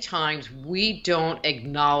many times we don't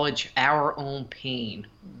acknowledge our own pain.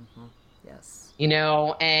 Yes. You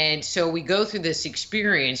know, and so we go through this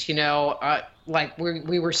experience, you know, like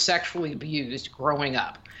we were sexually abused growing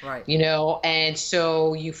up. Right. You know, and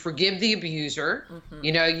so you forgive the abuser,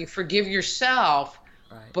 you know, you forgive yourself,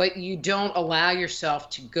 but you don't allow yourself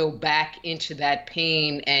to go back into that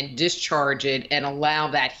pain and discharge it and allow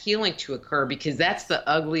that healing to occur, because that's the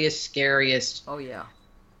ugliest, scariest,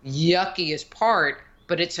 yuckiest part.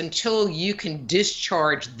 But it's until you can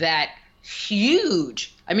discharge that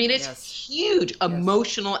huge, I mean, it's huge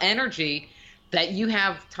emotional energy that you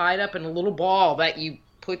have tied up in a little ball that you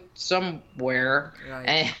put somewhere,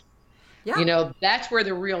 and you know, that's where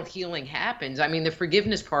the real healing happens. I mean, the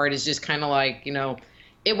forgiveness part is just kind of like, you know,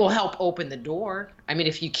 it will help open the door. I mean,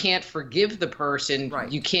 if you can't forgive the person,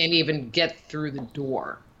 you can't even get through the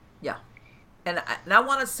door. And I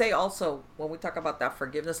want to say also, when we talk about that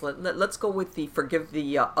forgiveness, let's go with the forgive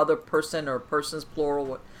the other person or persons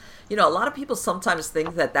plural. You know, a lot of people sometimes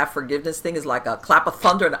think that forgiveness thing is like a clap of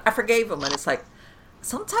thunder and I forgave them, and it's like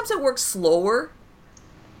sometimes it works slower.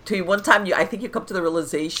 To you, one time, I think you come to the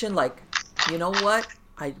realization, like, you know what?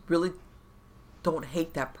 I really don't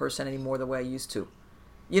hate that person anymore the way I used to.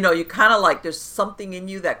 You know, you kind of like, there's something in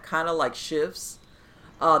you that kind of like shifts,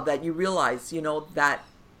 that you realize, you know, that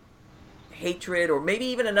hatred or maybe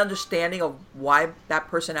even an understanding of why that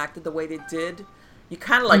person acted the way they did. You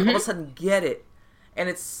kind of like all of a sudden get it. And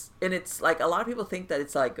it's like, a lot of people think that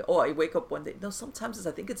it's like, oh, I wake up one day. No, sometimes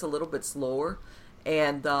I think it's a little bit slower.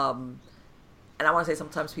 And, and I want to say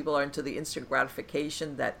sometimes people are into the instant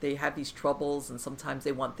gratification, that they have these troubles and sometimes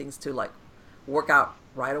they want things to like work out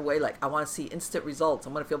right away. Like, I want to see instant results.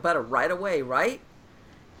 I'm going to feel better right away, right?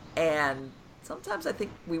 And sometimes I think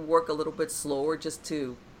we work a little bit slower, just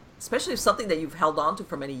to, especially if something that you've held on to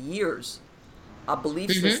for many years, a belief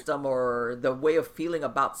system or the way of feeling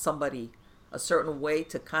about somebody a certain way,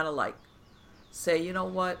 to kind of like say, you know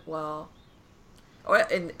what, well,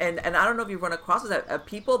 and I don't know if you've run across that,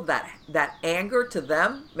 people that anger to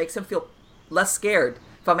them makes them feel less scared.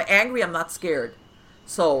 If I'm angry, I'm not scared.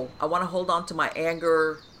 So I want to hold on to my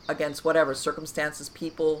anger against whatever circumstances,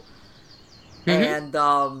 people, and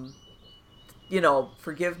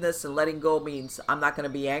forgiveness and letting go means I'm not going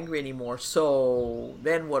to be angry anymore. So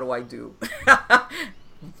then what do I do?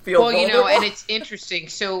 Feel well, vulnerable? and it's interesting.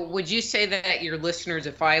 So would you say that your listeners,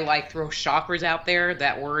 if I like throw chakras out there,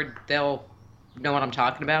 that word, they'll know what I'm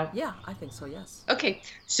talking about? Yeah, I think so, yes. Okay.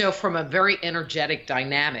 So from a very energetic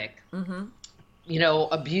dynamic,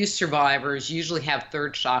 abuse survivors usually have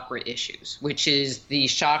third chakra issues, which is the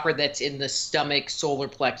chakra that's in the stomach, solar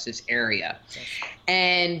plexus area.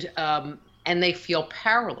 Yes. And they feel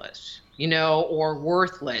powerless, or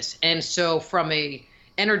worthless. And so from a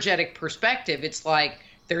energetic perspective, it's like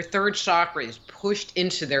their third chakra is pushed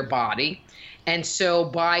into their body. And so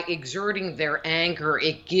by exerting their anger,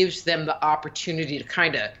 it gives them the opportunity to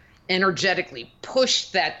kind of energetically push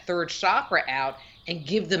that third chakra out and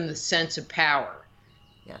give them the sense of power.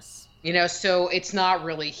 Yes. So it's not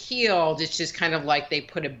really healed. It's just kind of like they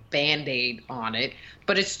put a Band-Aid on it.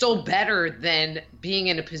 But it's still better than being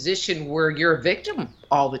in a position where you're a victim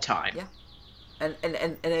all the time. Yeah. And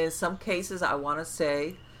in some cases, I want to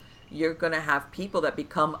say, you're going to have people that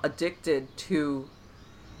become addicted to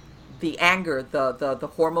the anger, the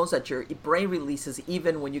hormones that your brain releases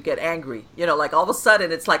even when you get angry. Like all of a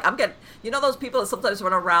sudden it's like, I'm getting, those people that sometimes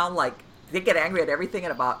run around like they get angry at everything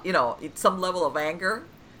and about, some level of anger,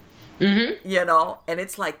 and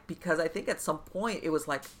it's like, because I think at some point it was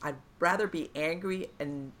like, I'd rather be angry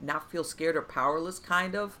and not feel scared or powerless,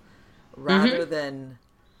 kind of, rather than,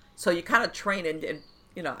 so you kind of train and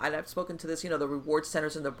I've spoken to this, the reward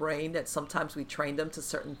centers in the brain, that sometimes we train them to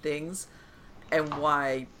certain things, and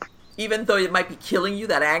why, even though it might be killing you,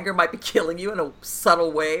 that anger might be killing you in a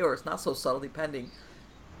subtle way, or it's not so subtle, depending.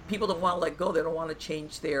 People don't want to let go. They don't want to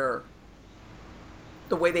change the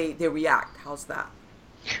way they react. How's that?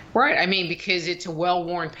 Right. I mean, because it's a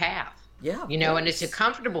well-worn path. Yeah. And it's a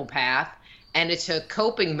comfortable path, and it's a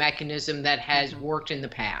coping mechanism that has worked in the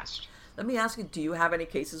past. Let me ask you, do you have any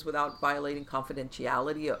cases, without violating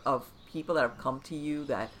confidentiality, of people that have come to you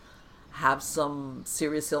that have some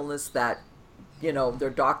serious illness that, their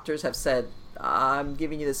doctors have said, I'm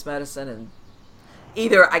giving you this medicine and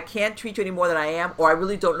either I can't treat you any more than I am, or I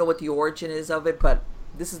really don't know what the origin is of it, but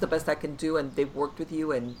this is the best I can do, and they've worked with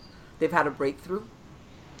you and they've had a breakthrough?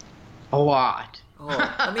 A lot. Oh,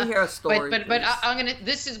 let me hear a story. but I'm gonna.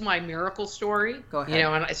 This is my miracle story. Go ahead.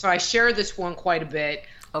 And so I share this one quite a bit.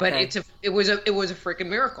 Okay. But it was a freaking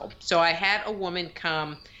miracle. So I had a woman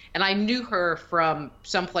come, and I knew her from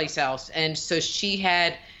someplace else, and so she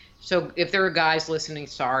had. So if there are guys listening,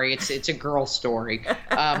 sorry, it's a girl story.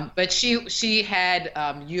 But she had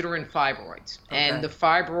uterine fibroids, and the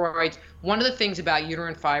fibroids. One of the things about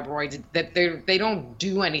uterine fibroids is that they don't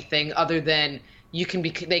do anything other than they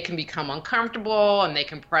can become uncomfortable and they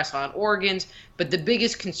can press on organs. But the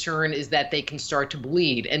biggest concern is that they can start to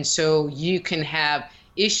bleed, and so you can have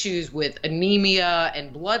issues with anemia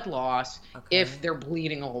and blood loss if they're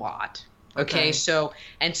bleeding a lot. Okay. So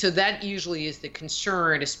that usually is the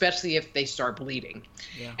concern, especially if they start bleeding.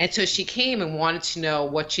 Yeah. And so she came and wanted to know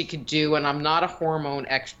what she could do, and I'm not a hormone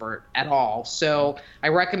expert at all. So I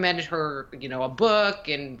recommended her, a book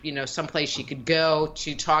and, someplace she could go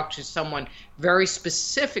to talk to someone very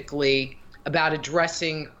specifically about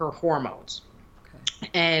addressing her hormones. Okay.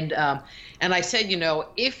 And I said,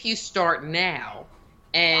 if you start now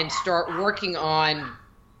and start working on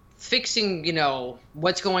fixing,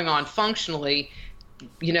 what's going on functionally,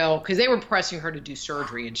 because they were pressing her to do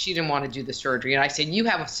surgery and she didn't want to do the surgery. And I said, you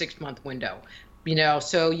have a 6-month window,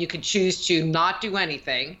 so you could choose to not do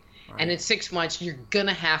anything. Right. And in 6 months, you're going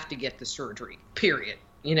to have to get the surgery, period.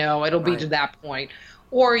 It'll be to that point.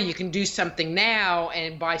 Or you can do something now,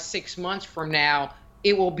 and by 6 months from now,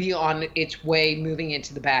 it will be on its way moving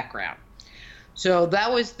into the background. So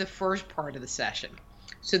that was the first part of the session.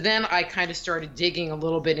 So then I kind of started digging a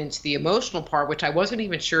little bit into the emotional part, which I wasn't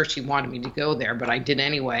even sure she wanted me to go there, but I did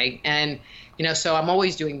anyway. And, so I'm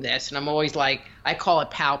always doing this, and I'm always like, I call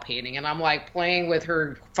it palpating, and I'm like playing with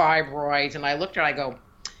her fibroids. And I looked at her, I go,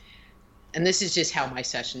 and this is just how my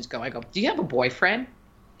sessions go. I go, do you have a boyfriend?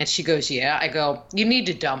 And she goes, yeah. I go, you need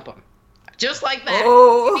to dump him. Just like that.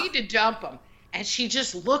 Oh. You need to dump him. And she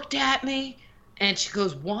just looked at me and she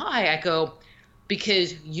goes, why? I go,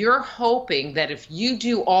 because you're hoping that if you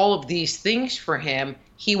do all of these things for him,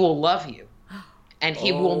 he will love you. And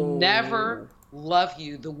he will never love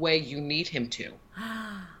you the way you need him to.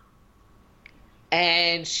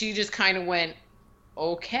 And she just kind of went,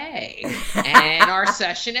 okay. And our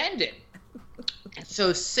session ended.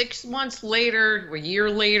 So 6 months later, a year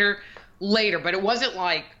later, but it wasn't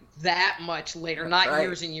like that much later, not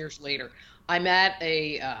years and years later. I'm at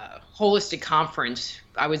a holistic conference.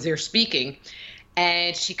 I was there speaking,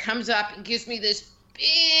 and she comes up and gives me this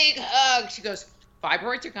big hug. She goes,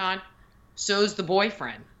 fibroids are gone. So's the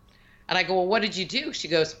boyfriend. And I go, well, what did you do? She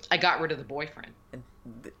goes, I got rid of the boyfriend.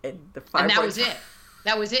 And that was it.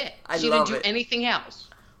 That was it. She didn't do anything else.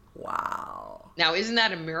 Wow. Now, isn't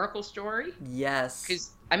that a miracle story? Yes.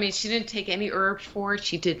 Because, I mean, she didn't take any herbs for it.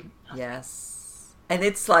 She did nothing. Yes. And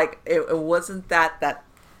it's like, it wasn't that,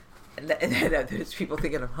 and there's people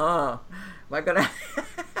thinking, am I going to,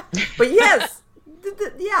 but yes,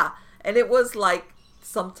 yeah. And it was like,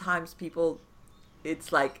 sometimes people,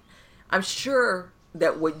 it's like, I'm sure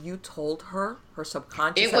that what you told her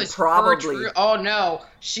subconscious, it was probably. Oh no,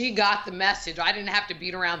 she got the message. I didn't have to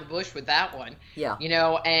beat around the bush with that one. Yeah.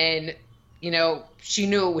 And she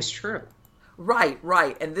knew it was true. Right.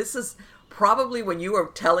 And this is probably when you were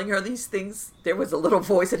telling her these things, there was a little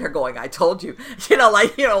voice in her going, I told you,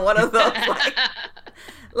 one of those,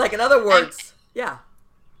 like in other words, yeah.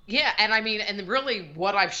 Yeah. And I mean, and really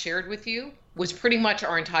what I've shared with you was pretty much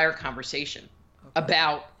our entire conversation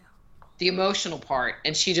about the emotional part.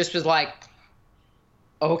 And she just was like,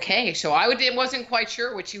 okay. So I wasn't quite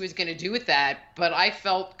sure what she was going to do with that, but I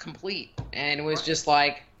felt complete. And it was just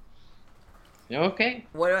like, okay.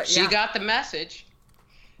 She got the message.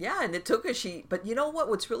 Yeah, and it took her, but you know what?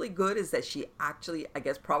 What's really good is that she actually, I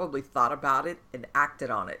guess, probably thought about it and acted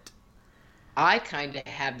on it. I kind of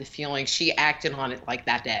have the feeling she acted on it like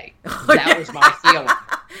that day. That was my feeling.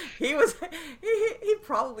 He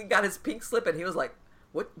probably got his pink slip and he was like,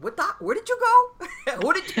 what, where did you go?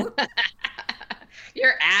 Who did you?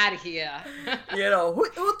 You're out of here. Who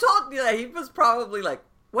told you that? He was probably like,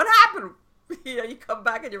 what happened? You come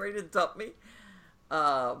back and you're ready to dump me.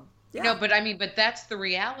 Yeah. But that's the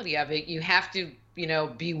reality of it. You have to,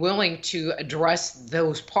 be willing to address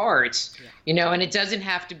those parts, and it doesn't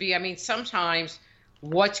have to be, sometimes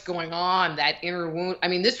what's going on, that inner wound,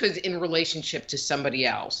 this was in relationship to somebody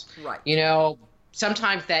else. Right.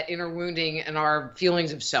 Sometimes that inner wounding and our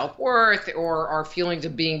feelings of self-worth or our feelings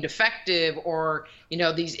of being defective or,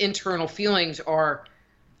 these internal feelings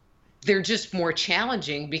they're just more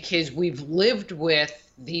challenging because we've lived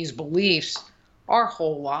with these beliefs our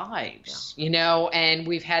whole lives, and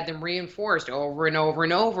we've had them reinforced over and over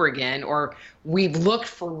and over again, or we've looked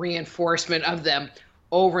for reinforcement of them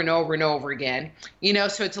over and over and over again,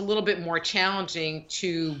 so it's a little bit more challenging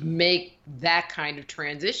to make that kind of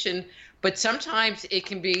transition. But sometimes it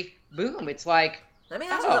can be, boom, it's like, let me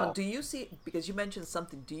ask you something. Do you see, because you mentioned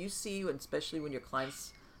something, do you see, especially when your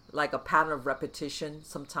clients, like a pattern of repetition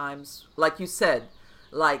sometimes, like you said,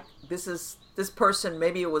 like this person,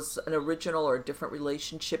 maybe it was an original or a different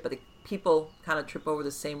relationship, but people kind of trip over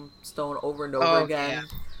the same stone over and over again.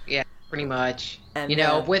 Yeah, pretty much. And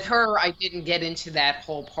with her, I didn't get into that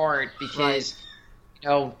whole part because,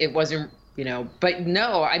 it wasn't, but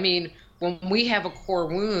no, when we have a core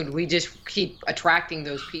wound, we just keep attracting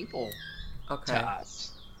those people to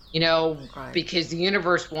us, because the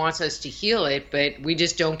universe wants us to heal it, but we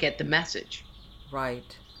just don't get the message.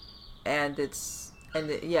 Right. And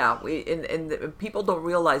people don't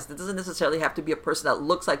realize that it doesn't necessarily have to be a person that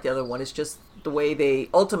looks like the other one. It's just the way they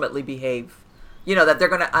ultimately behave. That they're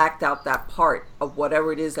going to act out that part of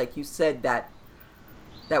whatever it is, like you said, that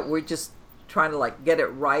we're just trying to like get it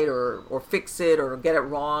right or fix it or get it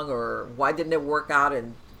wrong or why didn't it work out,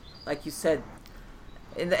 and like you said,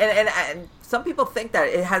 and some people think that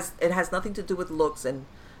it has nothing to do with looks. And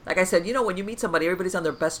like I said, when you meet somebody, everybody's on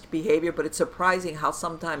their best behavior, but it's surprising how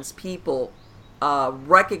sometimes people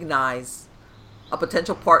recognize a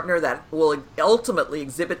potential partner that will ultimately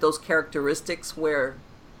exhibit those characteristics where,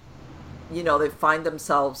 they find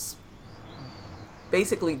themselves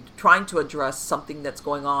basically trying to address something that's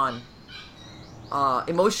going on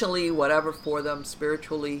emotionally, whatever for them,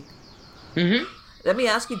 spiritually. Mm-hmm. Let me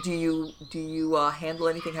ask you, do you handle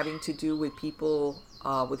anything having to do with people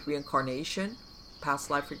with reincarnation, past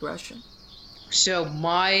life regression? So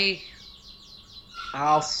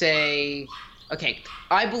I'll say, okay,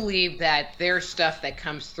 I believe that there's stuff that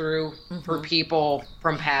comes through for people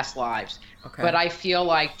from past lives. Okay. But I feel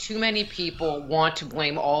like too many people want to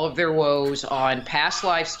blame all of their woes on past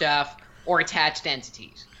life stuff or attached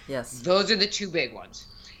entities. Yes. Those are the two big ones.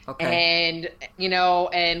 Okay. And,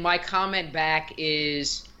 and my comment back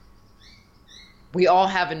is we all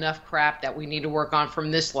have enough crap that we need to work on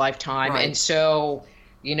from this lifetime. Right. And so,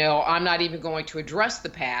 I'm not even going to address the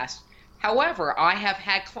past. However, I have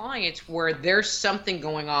had clients where there's something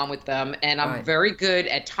going on with them, and I'm Right. very good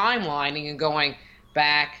at timelining and going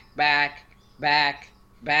back, back, back,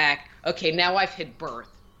 back. Okay, now I've hit birth.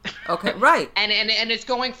 Okay. Right. and it's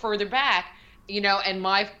going further back, and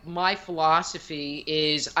my philosophy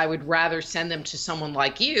is I would rather send them to someone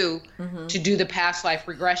like you to do the past life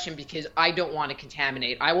regression, because I don't want to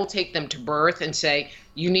contaminate. I will take them to birth and say,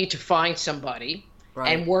 you need to find somebody.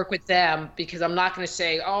 Right. And work with them, because I'm not going to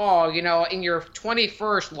say, in your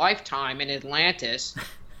 21st lifetime in Atlantis,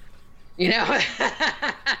 I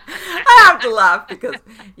have to laugh because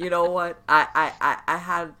you know what I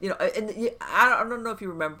had, and I don't know if you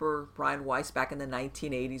remember Brian Weiss back in the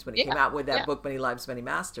 1980s when he came out with that book Many Lives, Many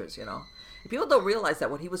Masters. People don't realize that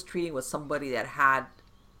what he was treating was somebody that had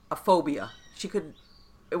a phobia.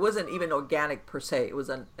 It wasn't even organic per se. It was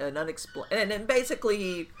an unexplained, and then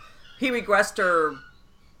basically he regressed her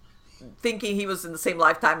thinking he was in the same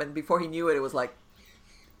lifetime, and before he knew it, it was like,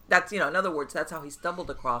 that's, in other words, that's how he stumbled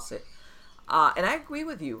across it. And I agree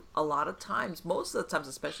with you. A lot of times, most of the times,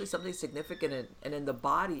 especially something significant and in the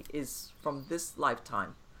body, is from this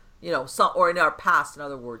lifetime, or in our past, in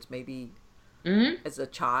other words, maybe as a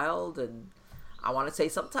child. And I want to say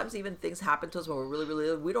sometimes even things happen to us when we're really,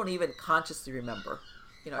 really, we don't even consciously remember.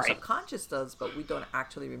 Our subconscious does, but we don't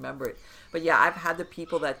actually remember it. But yeah, I've had the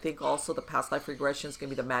people that think also the past life regression is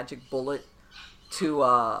going to be the magic bullet to,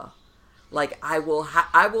 I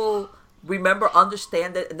will remember,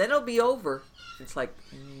 understand it, and then it'll be over. It's like,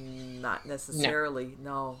 not necessarily.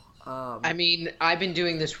 No. I've been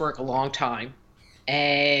doing this work a long time,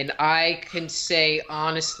 and I can say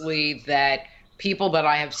honestly that people that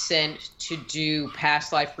I have sent to do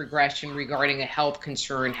past life regression regarding a health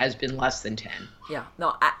concern has been less than 10. Yeah.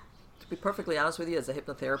 No, to be perfectly honest with you, as a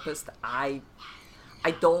hypnotherapist, I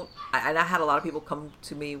had a lot of people come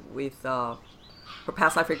to me with for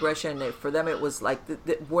past life regression. For them, it was like,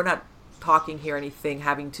 we're not talking here anything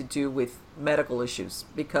having to do with medical issues,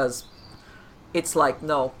 because it's like,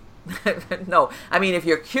 no. No. If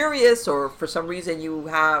you're curious, or for some reason you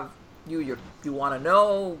want to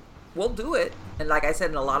know, we'll do it. And like I said,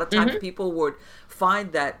 and a lot of times people would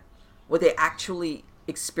find that what they actually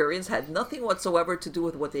experienced had nothing whatsoever to do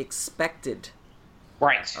with what they expected.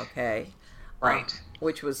 Right. Okay. Right.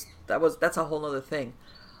 That's a whole other thing.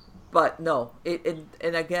 But no,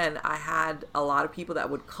 and again, I had a lot of people that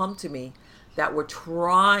would come to me that were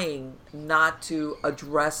trying not to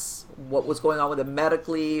address what was going on with them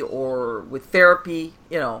medically or with therapy.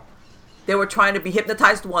 They were trying to be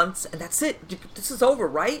hypnotized once, and that's it. This is over,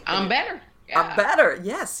 right? I'm better. Yeah. I'm better.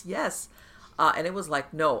 Yes. And it was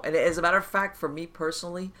like, no. And as a matter of fact, for me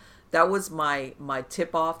personally, that was my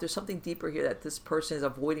tip off. There's something deeper here that this person is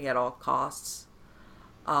avoiding at all costs,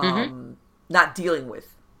 not dealing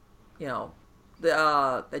with.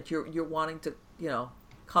 That you're wanting to,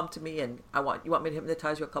 come to me, and you want me to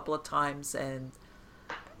hypnotize you a couple of times, and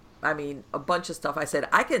a bunch of stuff. I said,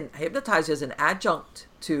 I can hypnotize you as an adjunct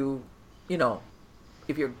to,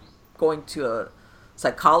 if you're going to a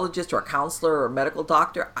psychologist or a counselor or a medical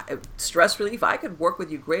doctor, stress relief, I could work with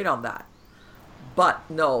you great on that. But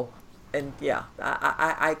no. And yeah,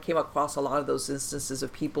 I came across a lot of those instances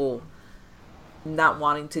of people not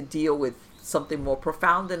wanting to deal with something more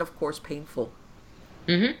profound and, of course, painful.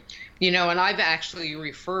 And I've actually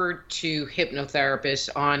referred to hypnotherapists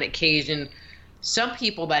on occasion, some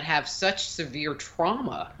people that have such severe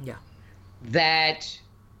trauma that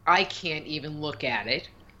I can't even look at it,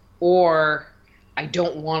 or I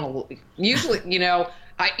don't want to. Usually,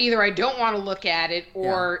 I don't want to look at it,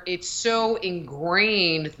 or it's so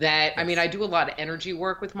ingrained that, I do a lot of energy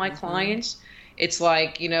work with my clients. It's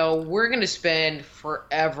like, we're going to spend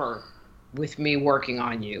forever with me working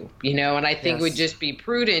on you, and I think it would just be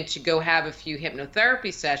prudent to go have a few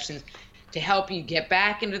hypnotherapy sessions to help you get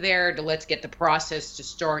back into there, let's get the process to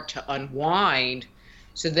start to unwind,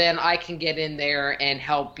 so then I can get in there and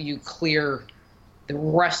help you clear the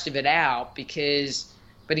rest of it out,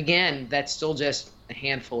 but again, that's still just a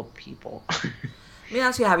handful of people. Let me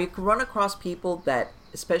ask you, have you run across people that,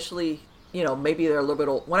 especially, maybe they're a little bit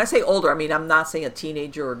old. When I say older, I'm not saying a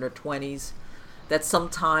teenager or in their 20s, that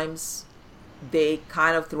sometimes they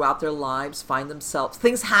kind of throughout their lives find themselves,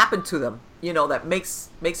 things happen to them, that makes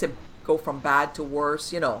it go from bad to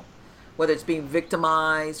worse, whether it's being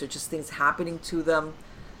victimized or just things happening to them.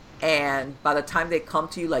 And by the time they come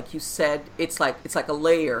to you, like you said, it's like a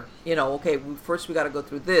layer. Okay, first we got to go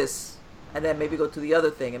through this, and then maybe go to the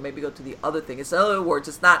other thing, and maybe go to the other thing. In other words,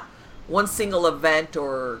 it's not one single event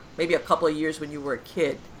or maybe a couple of years when you were a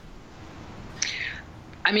kid.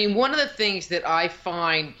 I mean, one of the things that I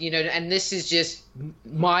find, and this is just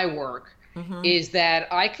my work, is that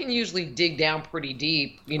I can usually dig down pretty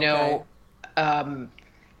deep, and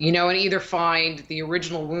either find the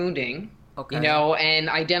original wounding, and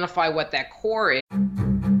identify what that core is.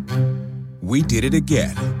 We did it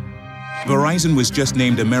again. Verizon was just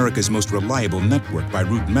named America's most reliable network by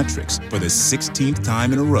Root Metrics for the 16th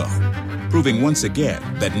time in a row, proving once again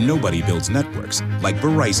that nobody builds networks like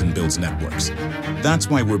Verizon builds networks. That's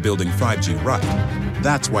why we're building 5G right.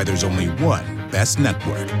 That's why there's only one best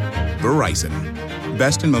network, Verizon.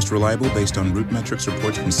 Best and most reliable based on Root Metrics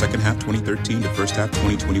reports from second half 2013 to first half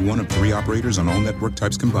 2021 of 3 operators on all network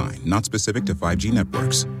types combined, not specific to 5G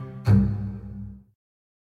networks.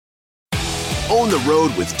 Own the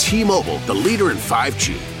road with T-Mobile, the leader in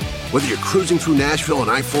 5G. Whether you're cruising through Nashville on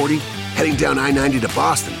I-40, heading down I-90 to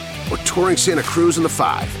Boston, or touring Santa Cruz in the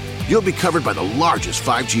 5, you'll be covered by the largest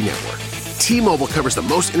 5G network. T-Mobile covers the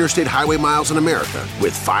most interstate highway miles in America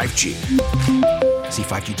with 5G. See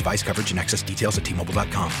 5G device coverage and access details at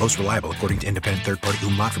T-Mobile.com. Most reliable according to independent third-party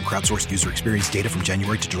Umlaut from crowdsourced user experience data from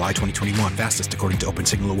January to July 2021. Fastest according to Open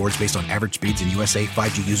Signal Awards based on average speeds in USA.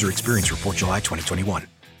 5G user experience report July 2021.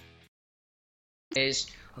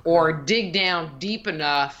 Or dig down deep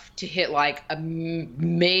enough to hit like a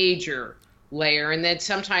major layer, and then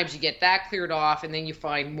sometimes you get that cleared off, and then you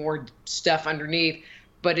find more stuff underneath.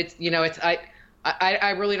 But it's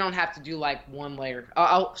I really don't have to do like one layer.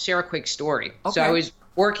 I'll share a quick story. Okay. So I was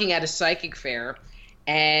working at a psychic fair,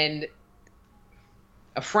 and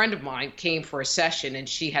a friend of mine came for a session, and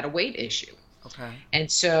she had a weight issue. Okay.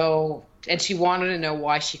 And she wanted to know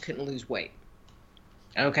why she couldn't lose weight.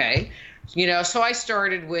 Okay. So I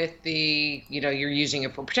started with the, you're using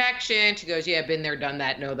it for protection. She goes, yeah, been there, done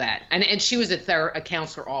that, know that. And she was a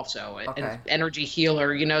counselor also, an energy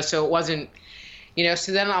healer, so it wasn't,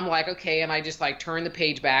 so then I'm like, okay. And I just like turn the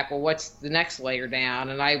page back. Well, what's the next layer down?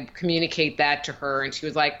 And I communicate that to her. And she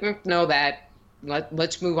was like, know that,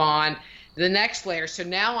 let's move on. The next layer. So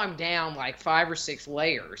now I'm down like 5 or 6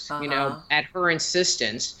 layers, at her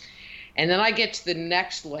insistence. And then I get to the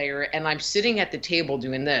next layer, and I'm sitting at the table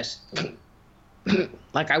doing this,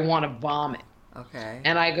 like I want to vomit. Okay.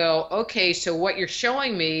 And I go, okay, so what you're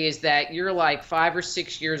showing me is that you're like 5 or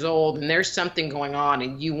 6 years old, and there's something going on,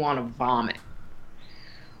 and you want to vomit.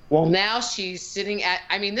 Well, now she's sitting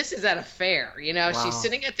this is at a fair, Wow. She's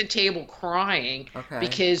sitting at the table crying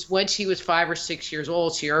because when she was 5 or 6 years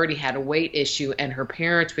old, she already had a weight issue, and her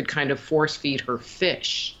parents would kind of force feed her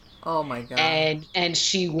fish. Oh my God. And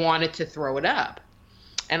she wanted to throw it up.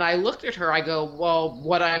 And I looked at her, I go, well,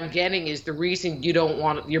 what I'm getting is the reason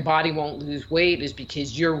your body won't lose weight is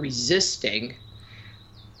because you're resisting,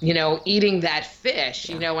 eating that fish,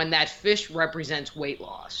 and that fish represents weight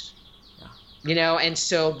loss. Yeah. And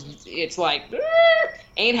so it's like,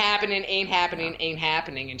 ain't happening.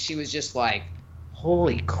 And she was just like,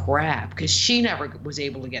 holy crap, because she never was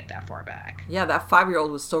able to get that far back. Yeah, that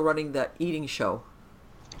 5-year-old was still running the eating show.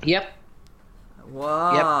 Yep.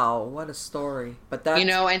 Wow, What a story. But that's...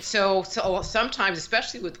 and so sometimes,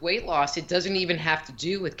 especially with weight loss, it doesn't even have to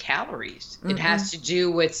do with calories. Mm-hmm. It has to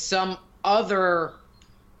do with some other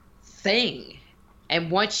thing. And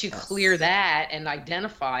once you clear that and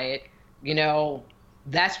identify it,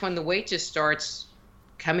 that's when the weight just starts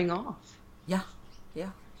coming off. Yeah.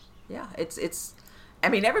 It's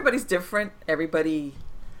everybody's different. Everybody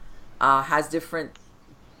has different...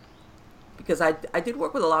 Because I did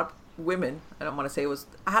work with a lot of women. I don't want to say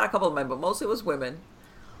I had a couple of men, but mostly it was women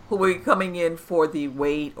who were coming in for the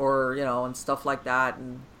weight or, and stuff like that.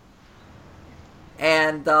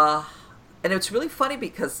 And it's really funny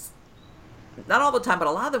because not all the time, but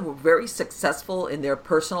a lot of them were very successful in their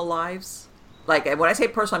personal lives. Like, when I say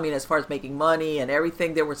personal, I mean as far as making money and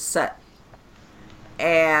everything, they were set.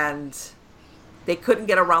 And they couldn't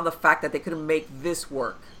get around the fact that they couldn't make this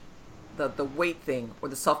work. The weight thing or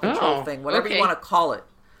the self-control thing, whatever you want to call it.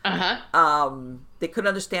 They couldn't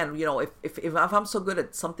understand, if I'm so good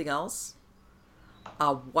at something else,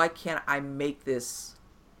 why can't I make this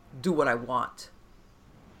do what I want?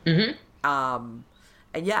 Mm-hmm.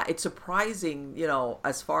 And yeah, it's surprising,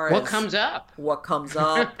 as far as what comes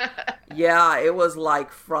up. Yeah, it was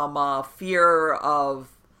like from fear of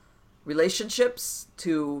relationships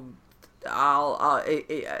to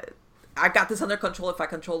I got this under control. If I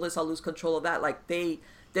control this, I'll lose control of that. Like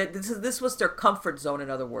this was their comfort zone. In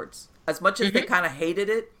other words, as much as they kind of hated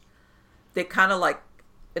it, they kind of like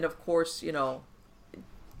and of course,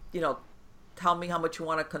 tell me how much you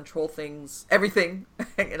want to control things, everything,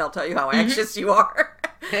 and I'll tell you how anxious you are,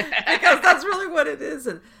 because that's really what it is.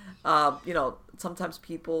 And sometimes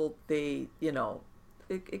people, they,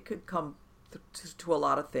 it could come to a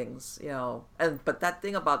lot of things, but that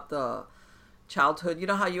thing about the childhood,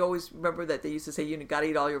 how you always remember that they used to say you got to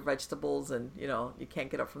eat all your vegetables, and you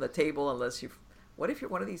can't get up from the table unless what if you're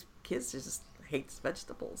one of these kids that just hates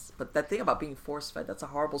vegetables? But that thing about being force-fed, that's a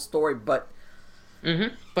horrible story, but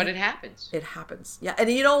but it happens. It happens. Yeah.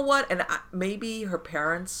 And you know what? And maybe her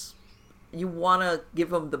parents, you want to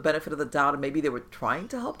give them the benefit of the doubt, and maybe they were trying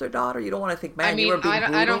to help their daughter. You don't want to think, man, you were being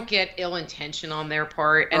brutal. I don't get ill intention on their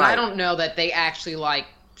part, and I don't know that they actually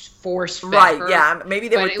force-fed her. Yeah, maybe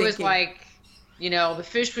they were thinking. But it was like, the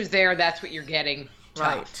fish was there. That's what you're getting. Tough.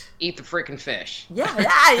 Right. Eat the freaking fish.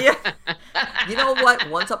 Yeah. You know what?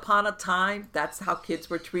 Once upon a time, that's how kids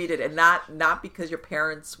were treated, and not because your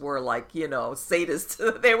parents were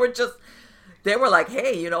sadists. They were like,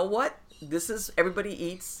 hey, you know what? This is, everybody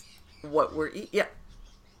eats what we're eating. Yeah.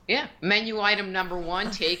 Yeah. Menu item number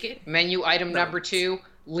 1, take it. Menu item number 2,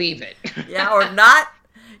 leave it. Yeah, or not.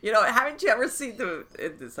 Haven't you ever seen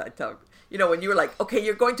when you were like, okay,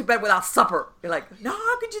 you're going to bed without supper. You're like, no,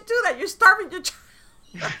 how could you do that? You're starving your child.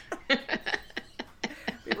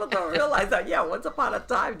 People don't realize that. Yeah, once upon a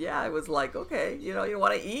time, it was like, okay, you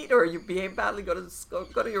want to eat or you behave badly, go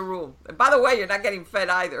to your room. And by the way, you're not getting fed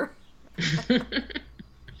either.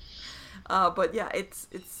 But yeah, it's.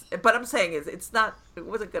 But I'm saying it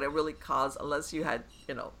wasn't going to really cause, unless you had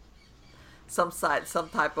some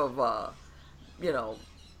type of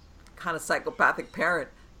kind of psychopathic parent.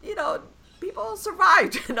 People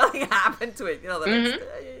survived. Nothing happened to it.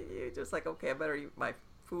 You're just like, okay, I better eat my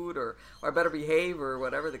food, or I better behave, or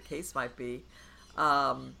whatever the case might be.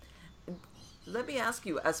 Let me ask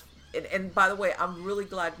you, and by the way, I'm really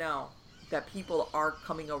glad now that people are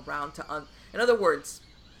coming around to, in other words,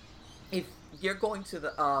 if you're going to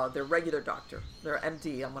their regular doctor, their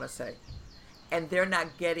MD, I'm going to say, and they're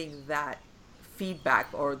not getting that feedback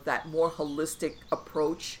or that more holistic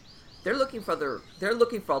approach, they're looking for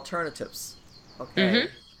alternatives, okay?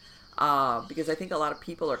 Because I think a lot of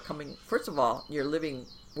people are coming. First of all, we're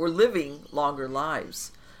living longer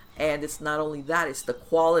lives, and it's not only that; it's the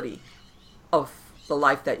quality of the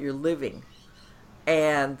life that you're living.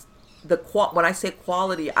 And when I say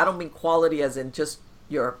quality, I don't mean quality as in just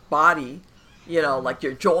your body, like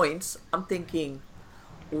your joints. I'm thinking,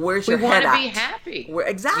 where's your head at? We want to be happy.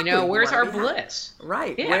 Exactly. Where's our bliss?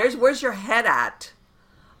 Right. Yeah. Where's your head at?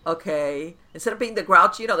 Okay, instead of being the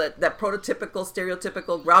grouchy, that prototypical,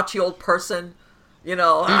 stereotypical grouchy old person, people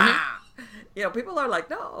are like,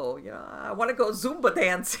 no, I want to go Zumba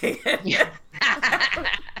dancing, and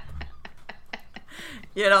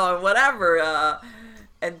whatever.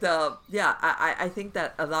 I think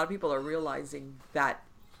that a lot of people are realizing that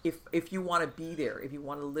if you want to be there, if you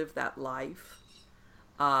want to live that life,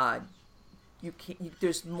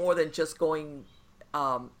 there's more than just going.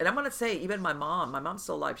 And I'm going to say, even my mom's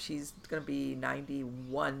still alive. She's going to be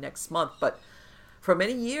 91 next month. But for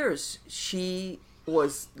many years, she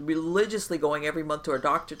was religiously going every month to her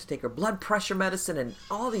doctor to take her blood pressure medicine and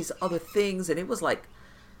all these other things. And it was like,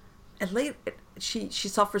 and late, she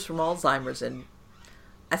suffers from Alzheimer's. And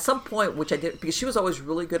at some point, which I did, because she was always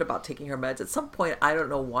really good about taking her meds. At some point, I don't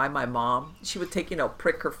know why my mom, she would take,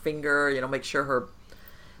 prick her finger, make sure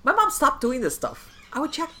my mom stopped doing this stuff. I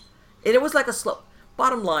would check. And it was like a slow.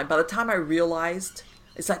 Bottom line, by the time I realized,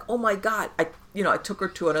 it's like, oh my God, I took her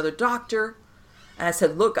to another doctor, and I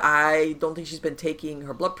said, look, I don't think she's been taking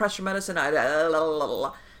her blood pressure medicine. And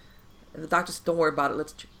the doctor said, don't worry about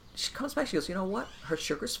it. She comes back, she goes, you know what? Her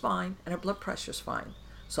sugar's fine and her blood pressure's fine.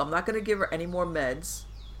 So I'm not going to give her any more meds,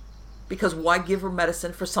 because why give her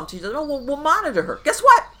medicine for something? She doesn't know. We'll monitor her. Guess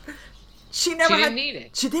what? She didn't need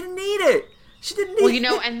it. She didn't need it. She didn't need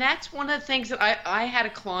it. And that's one of the things that I had a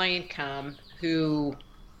client come who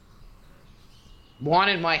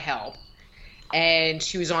wanted my help, and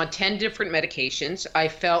she was on 10 different medications. I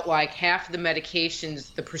felt like half of the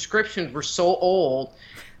medications, the prescriptions were so old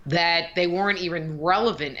that they weren't even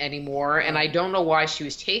relevant anymore, and I don't know why she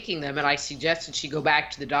was taking them, and I suggested she go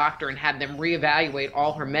back to the doctor and have them reevaluate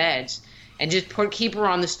all her meds and just keep her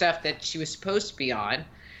on the stuff that she was supposed to be on.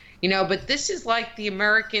 But this is like the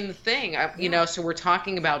American thing, so we're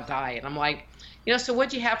talking about diet. I'm like, so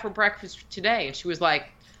what'd you have for breakfast today? And she was like,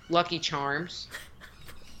 Lucky Charms.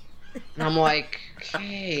 And I'm like,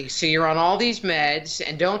 okay, so you're on all these meds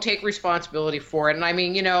and don't take responsibility for it. And I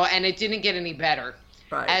mean, and it didn't get any better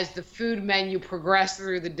as the food menu progressed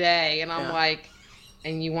through the day. And I'm like,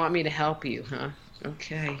 and you want me to help you, huh?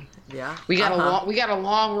 Okay. Yeah. We got a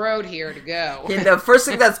long road here to go. And the first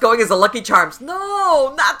thing that's going is the Lucky Charms.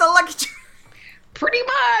 No, not the Lucky Charms. Pretty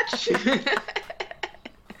much.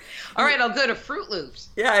 All right, I'll go to Fruit Loops.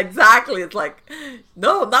 Yeah, exactly. It's like,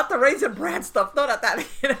 no, not the Raisin Bran stuff. No, not that.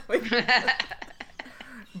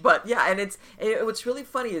 But yeah, and what's really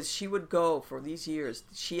funny is she would go for these years.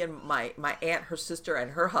 She and my aunt, her sister,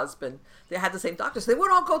 and her husband, they had the same doctor, so they would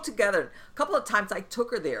all go together. A couple of times I took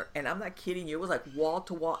her there, and I'm not kidding you, it was like wall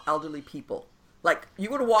to wall elderly people. Like you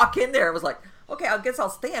would walk in there, it was like, okay, I guess I'll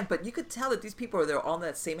stand, but you could tell that these people are there on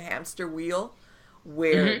that same hamster wheel,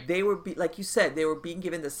 where they were like you said, they were being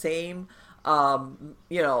given the same,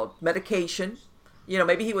 medication.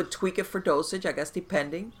 Maybe he would tweak it for dosage, I guess,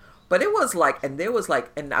 depending. But it was like,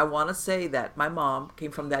 and I want to say that my mom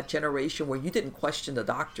came from that generation where you didn't question the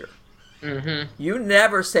doctor. Mm-hmm. You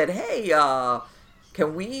never said, hey,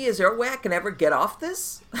 is there a way I can ever get off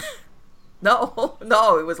this? No,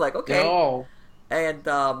 it was like, okay. No. And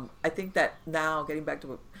I think that now, getting back to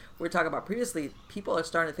what we were talking about previously, people are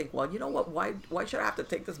starting to think, well, you know what, why should I have to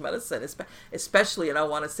take this medicine? Especially, and I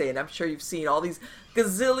want to say, and I'm sure you've seen all these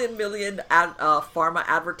gazillion million pharma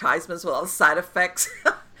advertisements with all the side effects.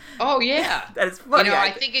 Oh, yeah. That is funny.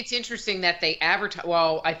 I think it's interesting that they advertise.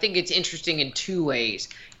 Well, I think it's interesting in two ways.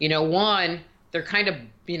 One, they're kind of,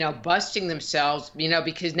 busting themselves,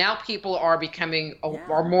 because now people are becoming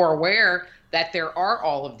are more aware that there are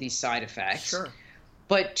all of these side effects. Sure.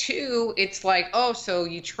 But two, it's like, oh, so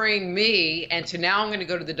you train me, and so now I'm going to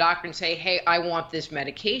go to the doctor and say, hey, I want this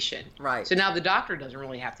medication. Right. So now the doctor doesn't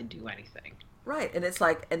really have to do anything. Right. And it's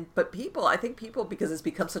like, but I think people, because it's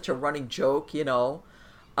become such a running joke,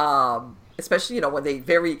 especially, when they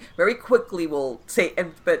very, very quickly will say,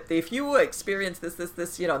 but if you experience this,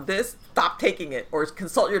 stop taking it or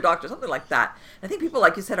consult your doctor, something like that. I think people,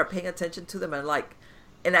 like you said, are paying attention to them,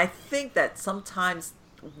 and I think that sometimes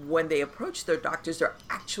when they approach their doctors, they're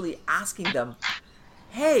actually asking them,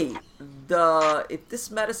 hey, if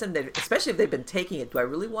this medicine, especially if they've been taking it, do I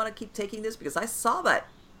really want to keep taking this? Because I saw that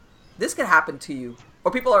this could happen to you.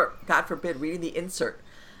 Or people are, God forbid, reading the insert.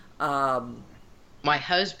 My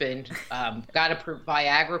husband got a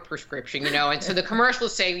Viagra prescription, and so the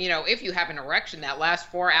commercials say, if you have an erection that lasts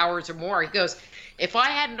 4 hours or more, he goes, if I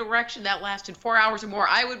had an erection that lasted 4 hours or more,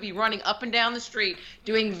 I would be running up and down the street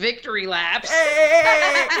doing victory laps.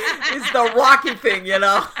 Hey, it's the Rocky thing,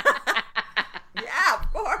 Yeah,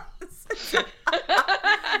 of course.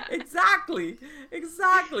 Exactly.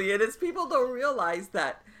 And it's people don't realize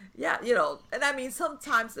that. Yeah, and I mean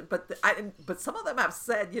sometimes, but some of them have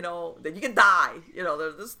said, that you can die.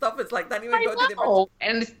 This stuff is like not even going to the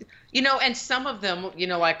and some of them,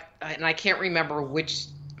 and I can't remember which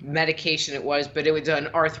medication it was, but it was an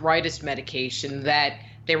arthritis medication that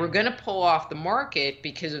they were going to pull off the market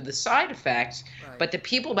because of the side effects. Right. But the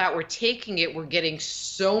people that were taking it were getting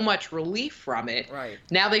so much relief from it. Right.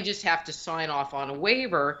 Now they just have to sign off on a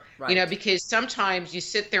waiver. Right. Because sometimes you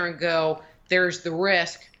sit there and go, there's the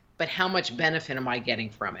risk, but how much benefit am I getting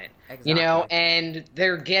from it? Exactly. And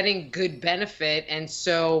they're getting good benefit. And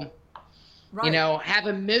so, right. Have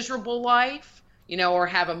a miserable life, or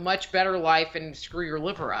have a much better life and screw your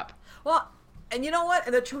liver up. Well, and you know what?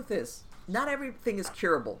 And the truth is, not everything is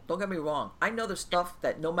curable. Don't get me wrong. I know there's stuff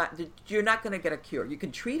that no matter, you're not going to get a cure. You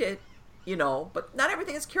can treat it, but not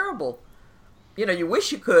everything is curable. You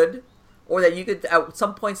wish you could. Or that you could at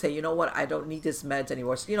some point say, you know what, I don't need this meds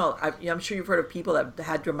anymore. So, I'm sure you've heard of people that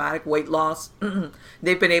had dramatic weight loss.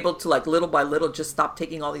 They've been able to, like, little by little just stop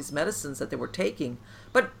taking all these medicines that they were taking.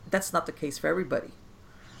 But that's not the case for everybody.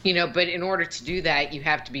 But in order to do that, you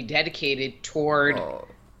have to be dedicated toward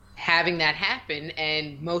having that happen,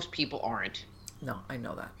 and most people aren't. No, I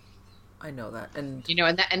know that. And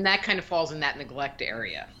and that kind of falls in that neglect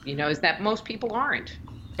area. Is that most people aren't.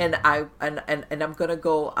 And I'm gonna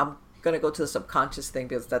go to the subconscious thing,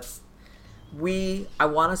 because I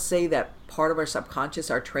want to say that part of our subconscious,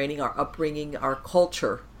 our training, our upbringing, our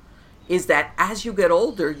culture, is that as you get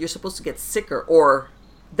older, you're supposed to get sicker, or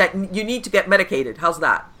that you need to get medicated. How's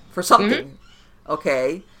that? For something. Mm-hmm.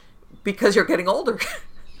 Okay? Because you're getting older.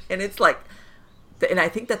 And it's like, and I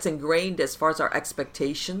think that's ingrained as far as our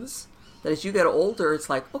expectations, that as you get older, it's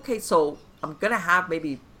like, okay, so I'm going to have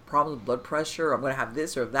maybe problems with blood pressure, or I'm going to have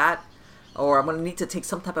this or that, or I'm going to need to take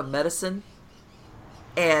some type of medicine.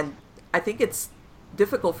 And I think it's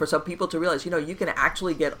difficult for some people to realize, you can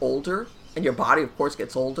actually get older, and your body, of course,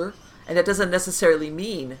 gets older. And it doesn't necessarily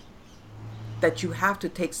mean that you have to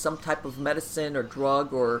take some type of medicine or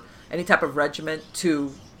drug or any type of regimen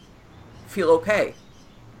to feel okay.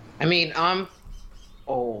 I mean, I'm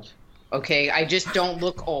old, okay? I just don't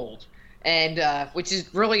look old. and which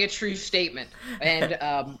is really a true statement.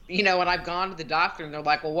 And you know, and I've gone to the doctor, and they're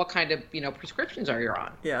like, "Well, what kind of prescriptions are you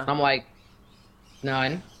on?" Yeah. And I'm like,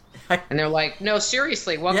 "None." And they're like, "No,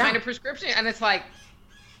 seriously, what kind of prescription?" And it's like,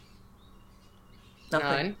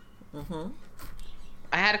 Nothing. none.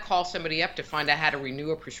 I had to call somebody up to find out how to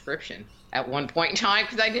renew a prescription at one point in time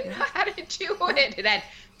because I didn't know how to do it. It had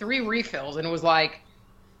 3 refills, and it was like,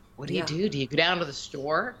 what do you do? Do you go down to the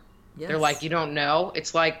store? Yes. They're like, you don't know?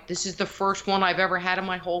 It's like, this is the first one I've ever had in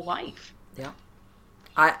my whole life. Yeah.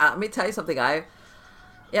 I let me tell you something.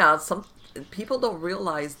 Some people don't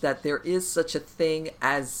realize that there is such a thing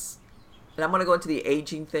as, and I'm going to go into the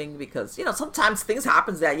aging thing because, sometimes things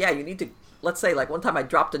happen that, you need to, let's say, like one time I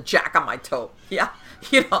dropped a jack on my toe. Yeah.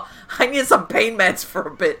 I needed some pain meds for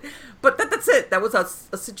a bit. But that's it. That was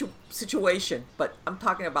a situation. But I'm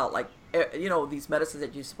talking about, like, these medicines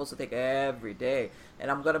that you're supposed to take every day. And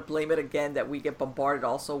I'm going to blame it again that we get bombarded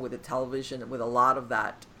also with the television with a lot of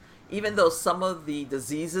that. Even though some of the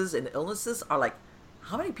diseases and illnesses are like,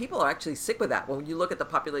 how many people are actually sick with that? When you look at the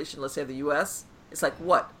population, let's say of the U.S., it's like,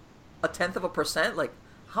 what? 0.1%? Like,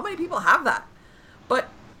 how many people have that? But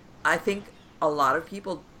I think a lot of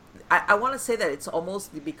people, I want to say that it's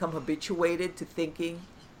almost become habituated to thinking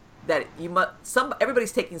that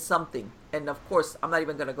everybody's taking something. And of course, I'm not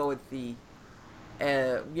even going to go with the,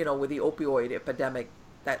 with the opioid epidemic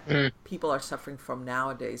that people are suffering from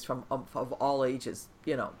nowadays, from of all ages,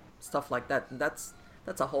 stuff like that. And that's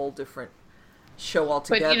a whole different show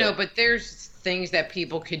altogether. But there's things that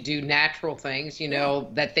people could do, natural things,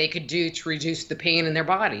 that they could do to reduce the pain in their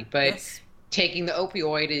body. But taking the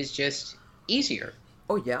opioid is just easier.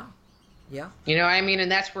 Oh, yeah. Yeah.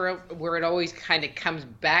 And that's where it always kind of comes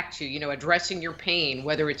back to, addressing your pain,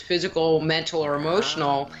 whether it's physical, mental, or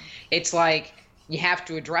emotional. It's like you have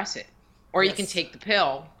to address it. Or you can take the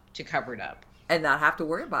pill to cover it up. And not have to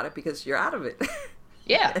worry about it because you're out of it.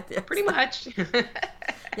 Yeah, pretty much.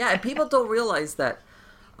 Yeah, and people don't realize that,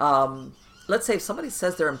 let's say if somebody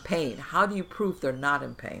says they're in pain, how do you prove they're not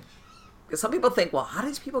in pain? Because some people think, well, how do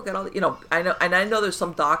these people get all the, I know there's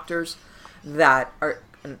some doctors that are,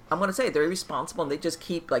 and I'm going to say they're irresponsible and they just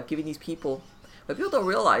keep like giving these people, but people don't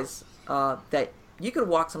realize that you could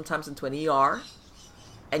walk sometimes into an ER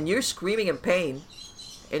and you're screaming in pain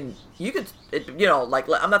and you could, like,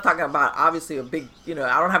 I'm not talking about obviously a big, I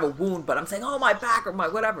don't have a wound, but I'm saying, oh, my back or my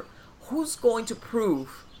whatever. Who's going to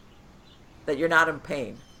prove that you're not in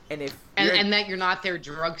pain? And that you're not there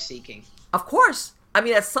drug seeking. Of course. I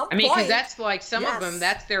mean, at some point. Because that's like some of them,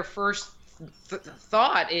 that's their first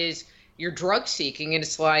thought is you're drug seeking. And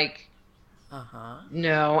it's like,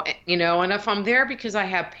 no, and if I'm there because I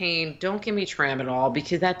have pain, don't give me tramadol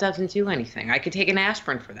because that doesn't do anything. I could take an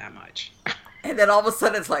aspirin for that much. And then all of a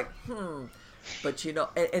sudden it's like, But,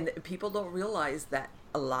 and people don't realize that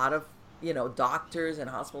a lot of, doctors and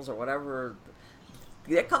hospitals or whatever,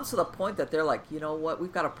 it comes to the point that they're like, you know what,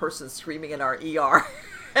 we've got a person screaming in our ER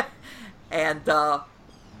and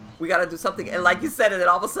we got to do something. And like you said, and then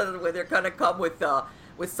all of a sudden when they're going to come with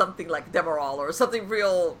something like Demerol or something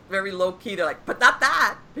real, very low key, they're like, but not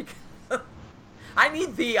that, because I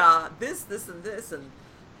need the this, and this.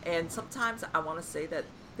 And sometimes I want to say that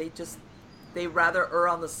they rather err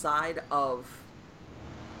on the side of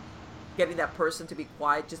getting that person to be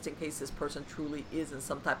quiet just in case this person truly is in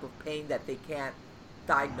some type of pain that they can't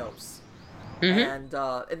diagnose. And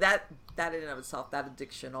that in and of itself, that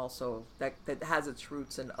addiction also, that has its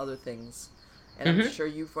roots in other things. And I'm sure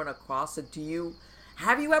you've run across it.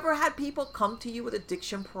 Have you ever had people come to you with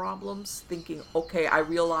addiction problems thinking, okay, I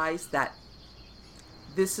realize that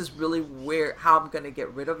this is really how I'm going to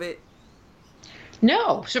get rid of it?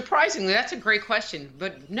 No, surprisingly, that's a great question,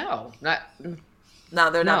 but no, not. No,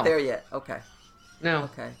 they're not there yet. Okay. No.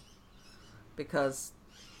 Okay. Because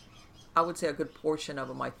I would say a good portion of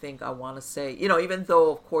them, I want to say, even though,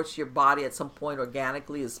 of course, your body at some point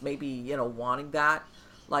organically is maybe, wanting that.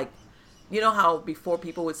 Like, how before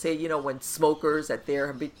people would say, when smokers that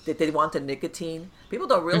they want the nicotine, people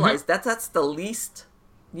don't realize that's the least,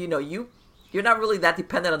 you're not really that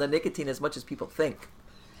dependent on the nicotine as much as people think.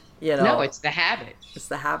 No, it's the habit. It's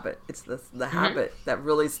the habit. It's the habit that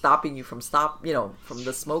really is stopping you from from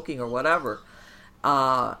the smoking or whatever.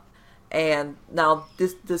 And now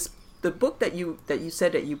the book that you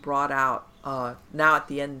said that you brought out now at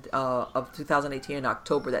the end of 2018 in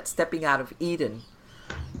October, that Stepping Out of Eden,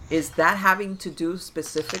 is that having to do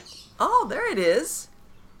specific? Oh, there it is.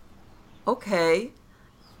 Okay,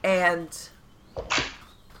 and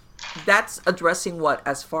that's addressing what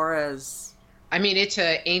as far as. I mean, it's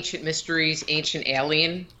a Ancient Mysteries, Ancient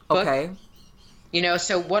Alien book. Okay.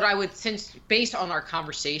 So what I would, since based on our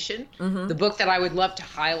conversation, the book that I would love to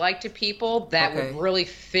highlight to people that would really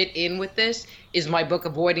fit in with this is my book,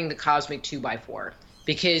 Avoiding the Cosmic 2x4,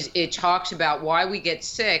 because it talks about why we get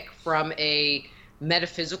sick from a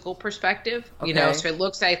metaphysical perspective. So it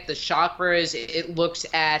looks at the chakras, it looks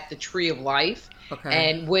at the tree of life,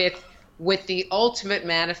 and with the ultimate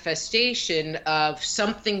manifestation of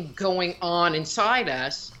something going on inside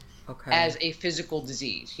us as a physical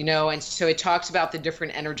disease, and so it talks about the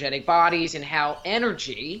different energetic bodies and how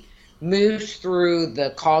energy moves through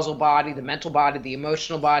the causal body, the mental body, the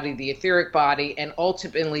emotional body, the etheric body, and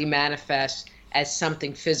ultimately manifests as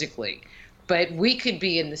something physically. But we could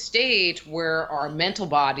be in the stage where our mental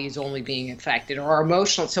body is only being affected, or our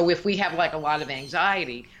emotional. So if we have like a lot of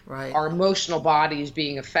anxiety, our emotional body is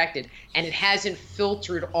being affected, and it hasn't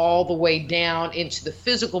filtered all the way down into the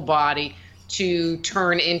physical body to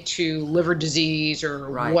turn into liver disease or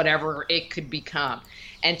whatever it could become.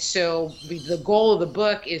 And so the goal of the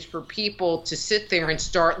book is for people to sit there and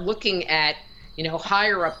start looking at,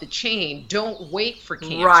 higher up the chain. Don't wait for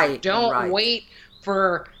cancer. Don't wait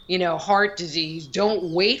for, heart disease.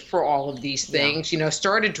 Don't wait for all of these things.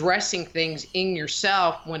 Start addressing things in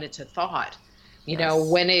yourself when it's a thought,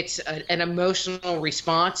 when it's an emotional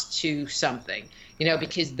response to something,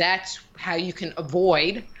 because that's how you can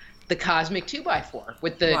avoid the cosmic 2x4,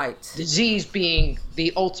 with the disease being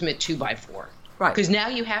the ultimate 2x4. Right. Because now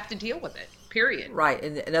you have to deal with it, period. Right.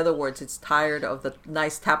 In other words, it's tired of the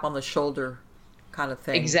nice tap on the shoulder kind of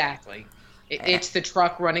thing. Exactly. It's the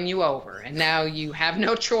truck running you over, and now you have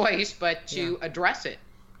no choice but to address it.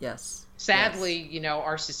 Yes. Sadly,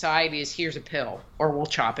 our society is, here's a pill, or we'll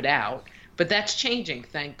chop it out. But that's changing,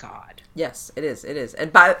 thank God. Yes, it is. It is.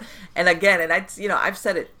 And I've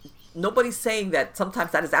said it. Nobody's saying that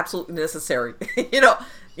sometimes that is absolutely necessary.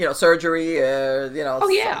 Surgery,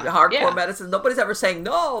 hardcore medicine. Nobody's ever saying,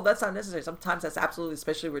 no, that's not necessary. Sometimes that's absolutely,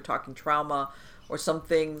 especially if we're talking trauma or some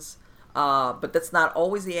things. But that's not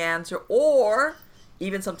always the answer. Or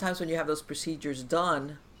even sometimes when you have those procedures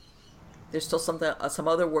done, there's still some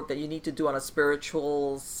other work that you need to do on a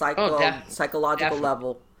spiritual, psychological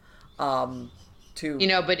level.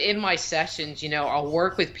 But in my sessions, I'll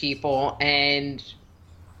work with people and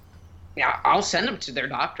I'll send them to their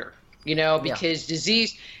doctor, because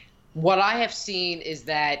disease, what I have seen is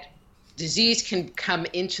that disease can come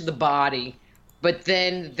into the body, but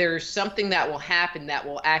then there's something that will happen that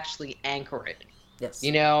will actually anchor it. Yes.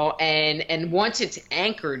 And once it's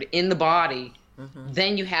anchored in the body,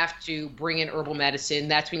 then you have to bring in herbal medicine.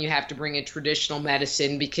 That's when you have to bring in traditional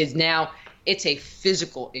medicine, because now it's a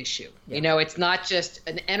physical issue. It's not just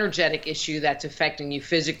an energetic issue that's affecting you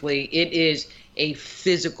physically. It is a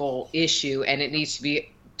physical issue, and it needs to be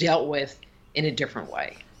dealt with in a different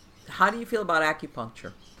way. How do you feel about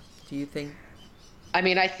acupuncture? Do you think?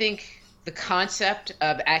 I think the concept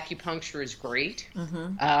of acupuncture is great.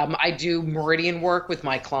 I do meridian work with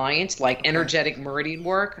my clients, like energetic meridian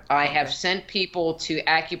work. I have sent people to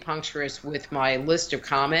acupuncturists with my list of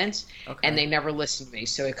comments, and they never listen to me.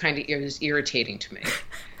 So it kind of is irritating to me.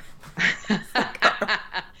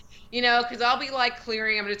 Because I'll be like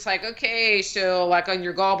clearing them, and it's like, okay, so like on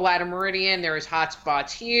your gallbladder meridian, there's hot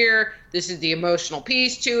spots here. This is the emotional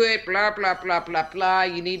piece to it, blah, blah, blah, blah, blah.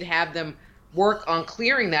 You need to have them work on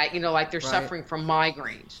clearing that, like they're suffering from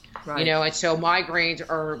migraines, and so migraines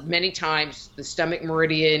are many times the stomach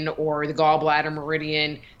meridian or the gallbladder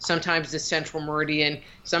meridian, sometimes the central meridian,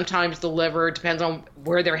 sometimes the liver, depends on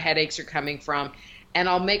where their headaches are coming from. And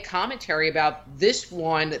I'll make commentary about this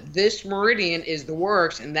meridian is the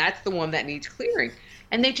worst, and that's the one that needs clearing.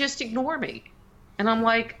 And they just ignore me. And I'm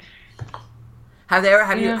like, have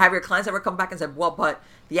your clients ever come back and said, well, but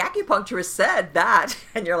the acupuncturist said that,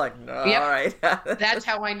 and you're like, no, all right. That's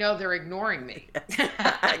how I know they're ignoring me.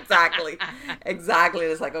 Exactly.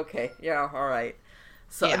 It's like, okay, yeah, all right.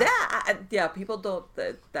 So people don't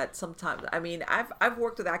that sometimes. I've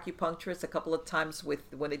worked with acupuncturists a couple of times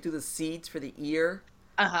when they do the seeds for the ear.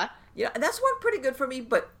 And that's worked pretty good for me.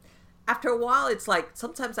 But after a while, it's like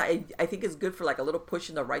sometimes I think it's good for like a little push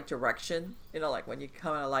in the right direction. Like when you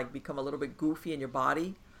kind of like become a little bit goofy in your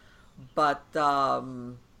body. But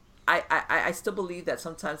I still believe that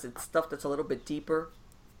sometimes it's stuff that's a little bit deeper.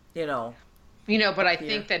 But I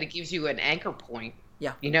think that it gives you an anchor point.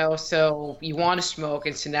 Yeah. So you want to smoke,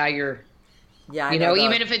 and so now you're,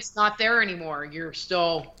 even if it's not there anymore, you're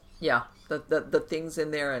still. Yeah, the things in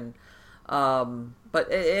there, and but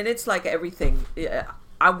it's like everything.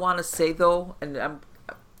 I want to say though, and I'm,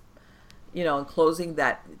 in closing,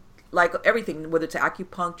 that like everything, whether it's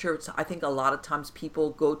acupuncture, I think a lot of times people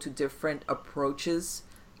go to different approaches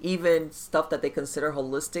even stuff that they consider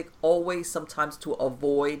holistic, always sometimes to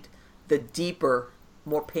avoid the deeper,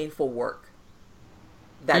 more painful work.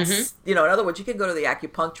 That's, in other words, you can go to the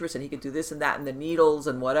acupuncturist and he could do this and that and the needles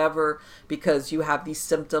and whatever because you have these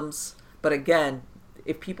symptoms. But again,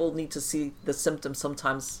 if people need to see the symptom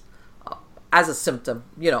sometimes as a symptom,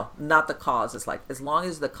 not the cause. It's like, as long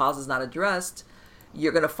as the cause is not addressed,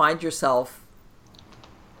 you're going to find yourself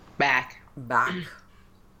back, and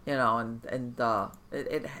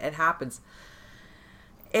it happens.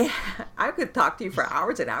 I could talk to you for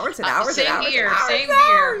hours and hours and hours and hours. Same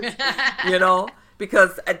here.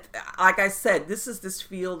 Because like I said, this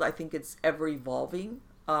field, I think it's ever evolving.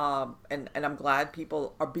 And I'm glad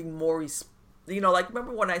people are being more, like,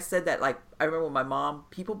 remember when I said that, like, I remember my mom,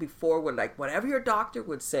 people before would, like, whatever your doctor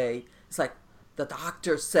would say, it's like, the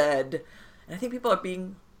doctor said, and I think people are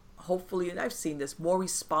being, hopefully, and I've seen this, more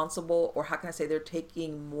responsible, or how can I say, they're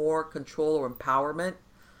taking more control or empowerment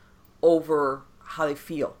over how they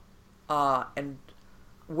feel, and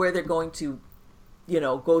where they're going to,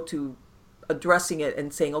 go to addressing it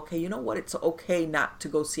and saying, okay, you know what, it's okay not to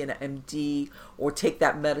go see an MD or take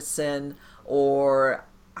that medicine, or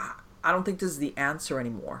I don't think this is the answer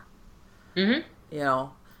anymore. So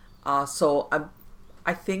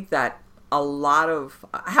I think that I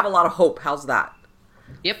have a lot of hope. How's that?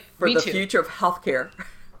 Yep. For the future of healthcare.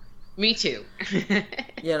 Me too.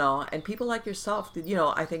 And people like yourself,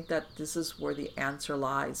 I think that this is where the answer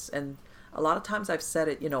lies. And a lot of times I've said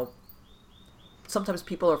it, sometimes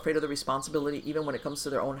people are afraid of the responsibility, even when it comes to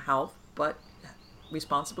their own health, but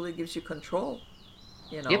responsibility gives you control,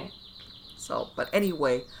 Yep. So, but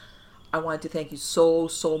anyway, I wanted to thank you so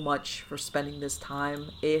much for spending this time.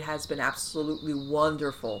 It has been absolutely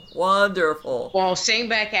wonderful. Well, same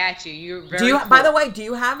back at you. You're very cool. By the way, do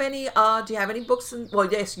you have any books?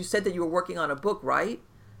 Well, yes, you said that you were working on a book, right?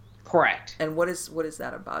 Correct. And what is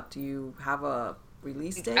that about? Do you have a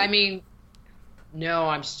release date? I mean, no,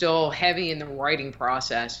 I'm still heavy in the writing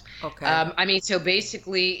process. Okay. So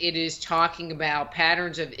basically it is talking about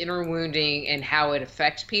patterns of inner wounding and how it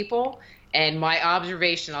affects people. And my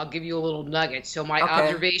observation, I'll give you a little nugget. So my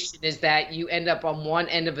observation is that you end up on one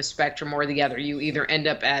end of a spectrum or the other. You either end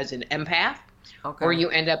up as an empath or you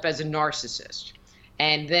end up as a narcissist.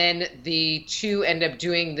 And then the two end up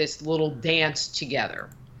doing this little dance together.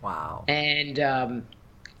 Wow. And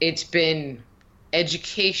it's been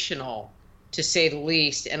educational, to say the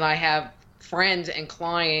least. And I have friends and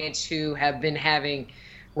clients who have been having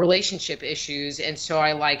relationship issues, and so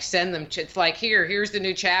I send them to, it's like, here's the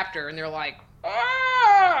new chapter, and they're like,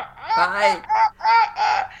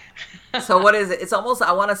 So what is it? It's almost,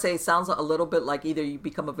 I want to say, it sounds a little bit like either you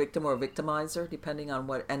become a victim or a victimizer, depending on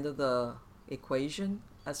what end of the equation,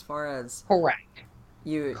 as far as correct.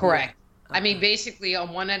 Okay. I mean, basically,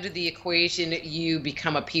 on one end of the equation, you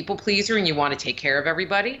become a people pleaser and you want to take care of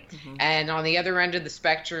everybody. And on the other end of the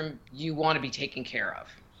spectrum, you want to be taken care of.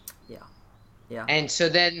 Yeah. And so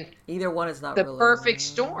then either one is not the really perfect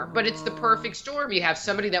storm, but it's the perfect storm. You have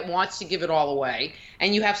somebody that wants to give it all away,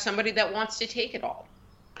 and you have somebody that wants to take it all.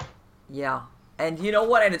 Yeah. And you know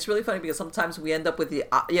what? And it's really funny because sometimes we end up with the,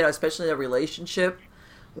 especially in a relationship.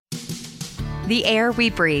 The air we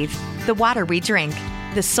breathe, the water we drink,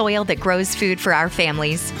 the soil that grows food for our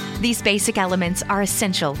families. These basic elements are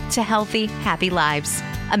essential to healthy, happy lives.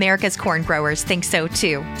 America's corn growers think so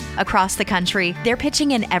too. Across the country, they're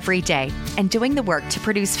pitching in every day and doing the work to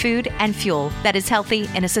produce food and fuel that is healthy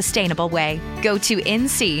in a sustainable way. Go to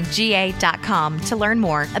ncga.com to learn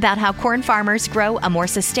more about how corn farmers grow a more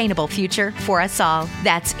sustainable future for us all.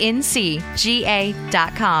 That's ncga.com.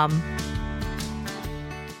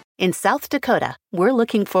 In South Dakota, we're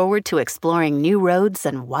looking forward to exploring new roads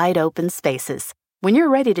and wide open spaces. When you're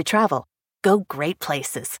ready to travel, go great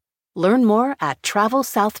places. Learn more at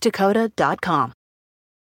travelsouthdakota.com.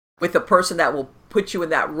 With a person that will put you in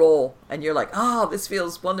that role and you're like, oh, this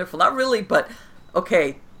feels wonderful. Not really, but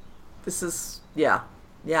okay, this is, yeah.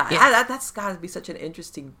 That's got to be such an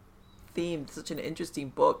interesting theme, such an interesting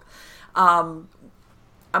book.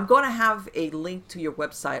 I'm going to have a link to your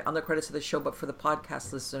website on the credits of the show, but for the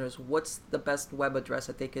podcast listeners, what's the best web address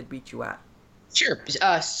that they could reach you at? Sure.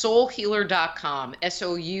 Soulhealer.com,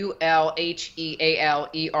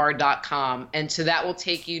 SOULHEALER.com. And so that will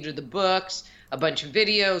take you to the books, a bunch of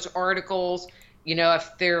videos, articles.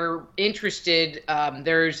 If they're interested,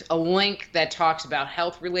 there's a link that talks about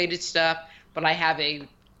health-related stuff, but I have a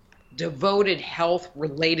devoted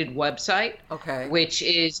health-related website, which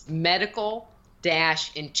is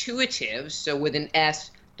medical-intuitives, so with an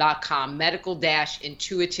S.com,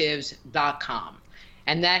 medical-intuitives.com.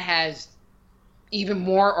 And that has even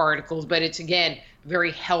more articles, but it's, again,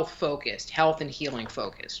 very health focused, health and healing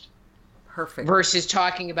focused. Perfect. Versus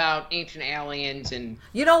talking about ancient aliens and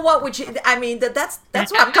you know what? That's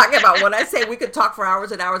what I'm talking about. When I say we could talk for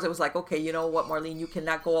hours and hours, it was like, okay, you know what, Marlene, you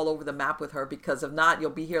cannot go all over the map with her, because if not,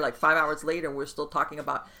 you'll be here like 5 hours later and we're still talking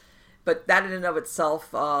about. But that in and of itself,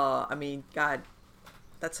 God,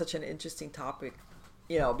 that's such an interesting topic,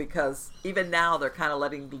 because even now they're kind of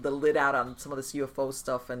letting the lid out on some of this UFO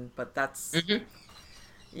stuff, but that's,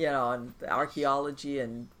 and the archaeology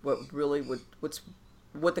and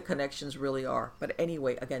what the connections really are. But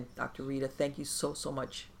anyway, again, Dr. Rita, thank you so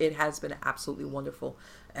much. It has been absolutely wonderful.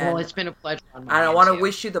 And it's been a pleasure. And I want to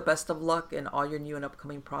wish you the best of luck in all your new and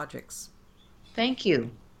upcoming projects. Thank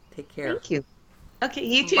you. Take care. Thank you. Okay,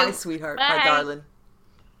 you too. Bye, sweetheart. Bye, darling.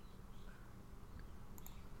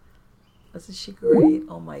 Isn't she great?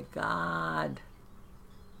 Oh my God.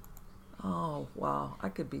 Oh, wow. I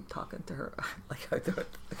could be talking to her like I do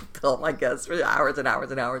to all my guests for hours and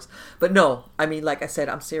hours and hours. But no, like I said,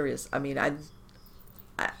 I'm serious.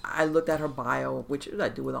 I looked at her bio, which I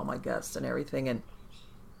do with all my guests and everything. And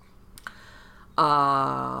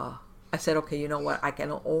I said, okay, you know what? I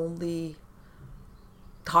can only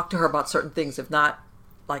talk to her about certain things. If not,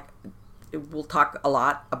 we'll talk a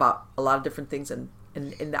lot about a lot of different things. And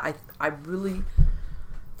I really,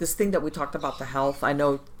 this thing that we talked about, the health, I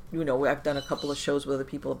know, I've done a couple of shows with other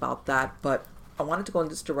people about that, but I wanted to go in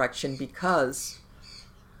this direction because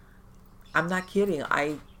I'm not kidding.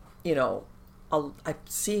 I'm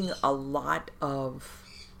seeing a lot of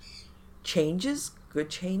changes, good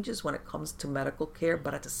changes when it comes to medical care,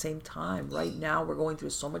 but at the same time, right now we're going through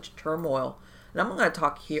so much turmoil. And I'm going to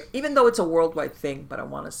talk here, even though it's a worldwide thing, but I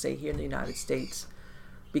want to say here in the United States,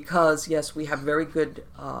 because yes, we have very good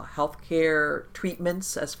healthcare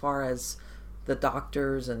treatments as far as the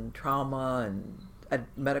doctors and trauma and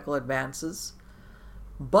medical advances.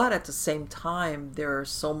 But at the same time,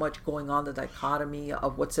 there's so much going on, the dichotomy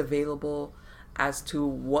of what's available as to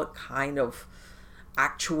what kind of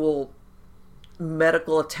actual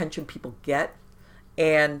medical attention people get.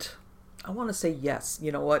 And I want to say, yes,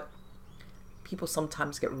 you know what? People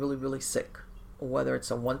sometimes get really, really sick, whether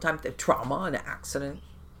it's a one-time trauma, an accident,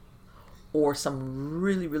 or some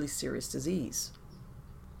really, really serious disease.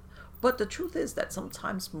 But the truth is that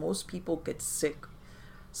sometimes most people get sick,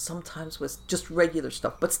 sometimes with just regular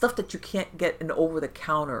stuff, but stuff that you can't get an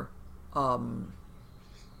over-the-counter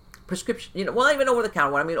prescription. Not even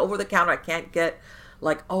over-the-counter. When I mean over-the-counter, I can't get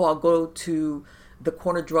I'll go to the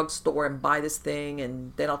corner drugstore and buy this thing,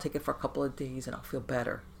 and then I'll take it for a couple of days and I'll feel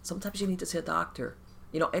better. Sometimes you need to see a doctor.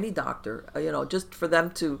 Any doctor, just for them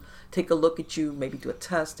to take a look at you, maybe do a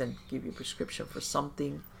test and give you a prescription for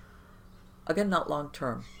something. Again, not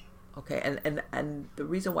long-term. Okay, and the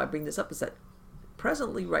reason why I bring this up is that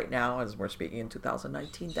presently, right now, as we're speaking in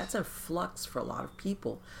 2019, that's in flux for a lot of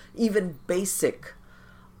people. Even basic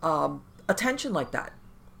attention like that.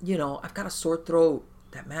 I've got a sore throat,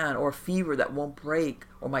 or a fever that won't break,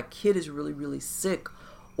 or my kid is really, really sick,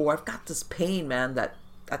 or I've got this pain,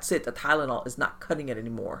 that's it. The Tylenol is not cutting it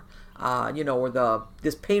anymore. Or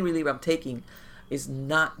this pain reliever I'm taking is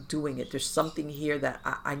not doing it. There's something here that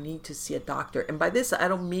I need to see a doctor. And by this, I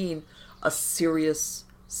don't mean a serious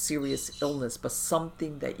illness, but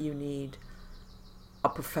something that you need a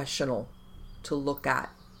professional to look at.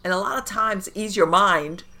 And a lot of times, ease your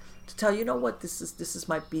mind to tell you know what, this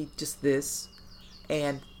might be just this,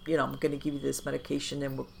 and I'm going to give you this medication,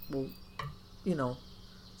 and we'll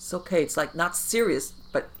it's okay. It's not serious,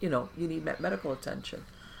 but you need medical attention.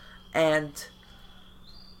 And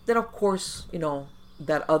then, of course,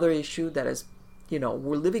 that other issue that is,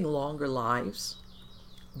 we're living longer lives,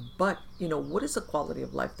 but, what is the quality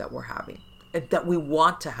of life that we're having and that we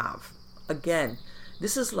want to have? Again,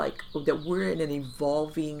 this is that we're in an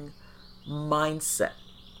evolving mindset.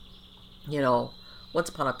 Once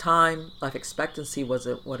upon a time, life expectancy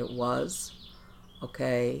wasn't what it was.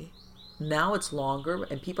 Okay. Now it's longer,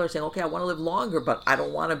 and people are saying, okay, I want to live longer, but I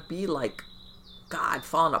don't want to be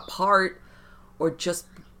falling apart, or just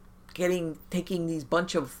taking these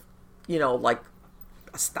bunch of, a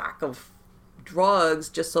stack of drugs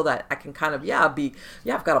just so that I can kind of,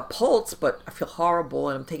 I've got a pulse, but I feel horrible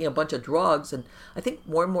and I'm taking a bunch of drugs. And I think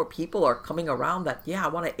more and more people are coming around that, I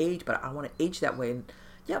want to age, but I want to age that way. And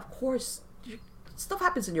of course, stuff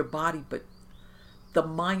happens in your body, but the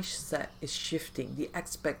mindset is shifting. The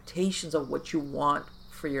expectations of what you want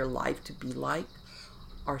for your life to be like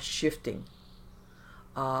are shifting.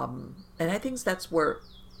 And I think that's where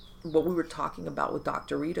what we were talking about with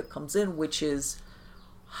Dr. Rita comes in, which is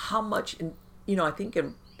how much, I think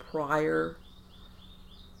in prior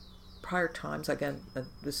times, again,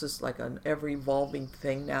 this is an ever evolving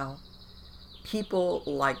thing now, people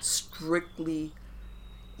like strictly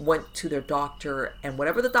went to their doctor, and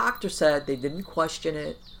whatever the doctor said, they didn't question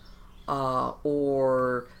it,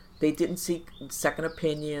 or they didn't seek second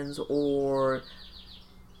opinions, or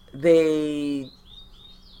they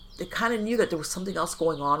kind of knew that there was something else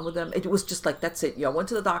going on with them. It was just like, that's it. I went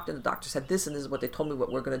to the doctor, and the doctor said this, and this is what they told me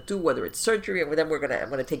what we're going to do, whether it's surgery, and then I'm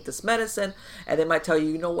going to take this medicine, and they might tell you,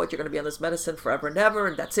 you know what, you're going to be on this medicine forever and ever,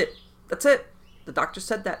 and that's it. That's it. The doctor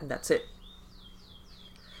said that, and that's it.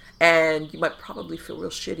 And you might probably feel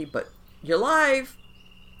real shitty, but you're alive.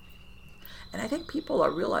 And I think people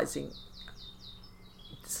are realizing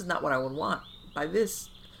this is not what I would want. By this,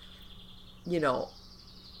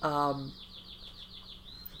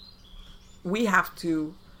 we have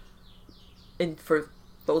to, and for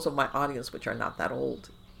those of my audience which are not that old,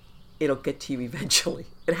 it'll get to you eventually.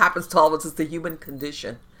 It happens to all of us. It's the human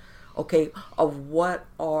condition, okay, of what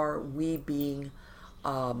are we being,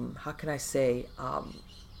 how can I say,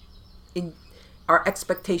 in our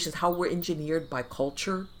expectations, how we're engineered by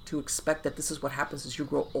culture to expect that this is what happens as you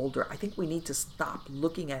grow older. I think we need to stop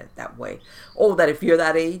looking at it that way. Oh, that if you're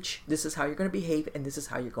that age, this is how you're going to behave, and this is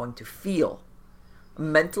how you're going to feel.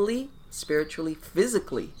 Mentally, spiritually,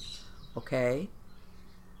 physically, okay?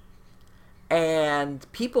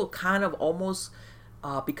 And people kind of almost,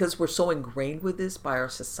 because we're so ingrained with this by our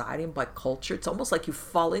society and by culture, it's almost like you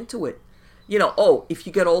fall into it. Oh, if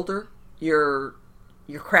you get older, you're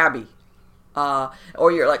crabby.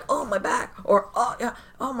 Or you're like, oh, my back, or oh yeah,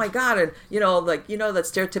 oh my God, and that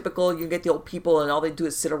stereotypical, you get the old people and all they do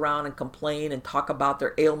is sit around and complain and talk about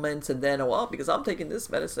their ailments, and then, well, because I'm taking this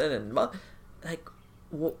medicine, and like,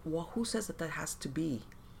 who says that has to be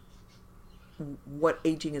what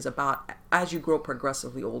aging is about as you grow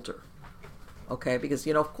progressively older? Okay, because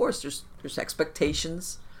of course there's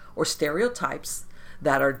expectations or stereotypes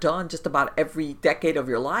that are done just about every decade of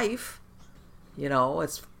your life.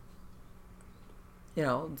 It's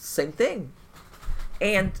same thing.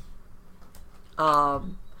 And part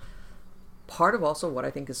of also what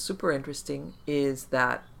I think is super interesting is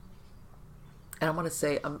that, and I want to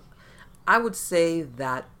say, I would say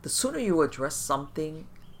that the sooner you address something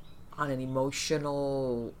on an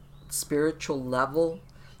emotional, spiritual level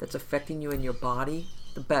that's affecting you in your body,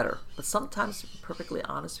 the better. But sometimes, to be perfectly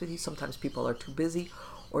honest with you, sometimes people are too busy,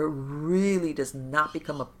 or it really does not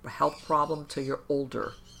become a health problem till you're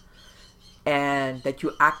older. And that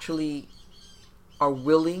you actually are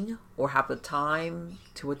willing or have the time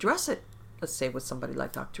to address it. Let's say with somebody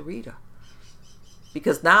like Dr. Rita.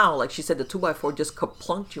 Because now, like she said, the 2x4 just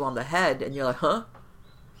plunked you on the head, and you're like, huh?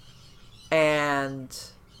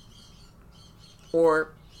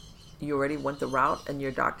 Or you already went the route, and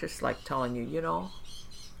your doctor's like telling you,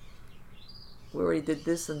 we already did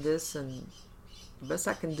this, and the best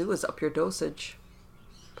I can do is up your dosage.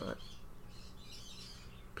 But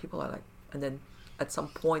people are like, and then at some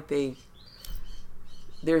point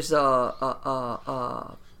there's a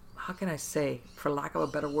how can I say, for lack of a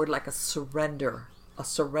better word, like a surrender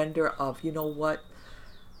of, what,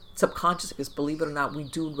 subconscious, because believe it or not, we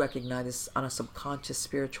do recognize this on a subconscious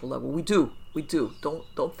spiritual level. We do.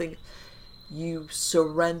 Don't think. You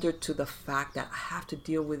surrender to the fact that I have to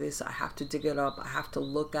deal with this, I have to dig it up, I have to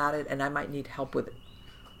look at it, and I might need help with it.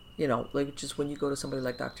 Like just when you go to somebody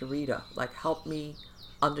like Dr. Rita, like, help me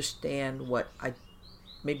understand what I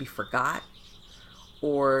maybe forgot,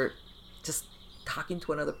 or just talking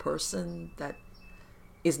to another person that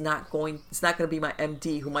it's not going to be my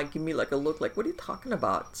MD, who might give me like a look like, what are you talking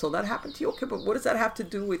about? So that happened to you? Okay, but what does that have to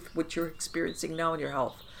do with what you're experiencing now in your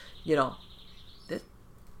health? That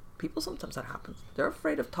people, sometimes that happens. They're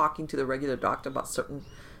afraid of talking to the regular doctor about certain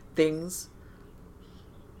things,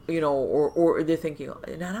 or they're thinking,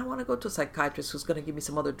 and I don't want to go to a psychiatrist who's going to give me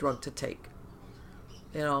some other drug to take.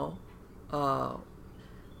 Or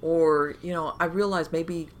I realize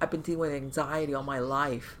maybe I've been dealing with anxiety all my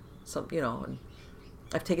life. And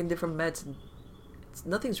I've taken different meds, and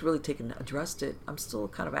nothing's really addressed it. I'm still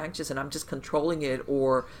kind of anxious, and I'm just controlling it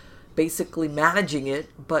or basically managing it,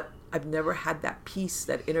 but I've never had that peace,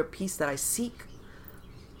 that inner peace that I seek.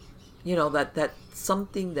 That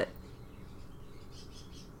something that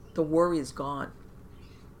the worry is gone.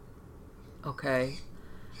 Okay.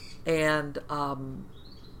 And I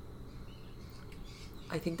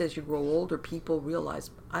think that as you grow older, people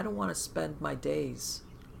realize, I don't want to spend my days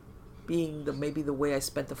being maybe the way I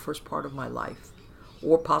spent the first part of my life,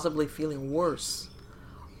 or possibly feeling worse,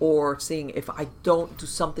 or seeing if I don't do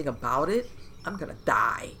something about it, I'm going to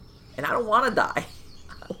die. And I don't want to die.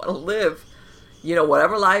 I want to live,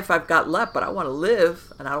 whatever life I've got left, but I want to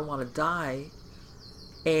live, and I don't want to die.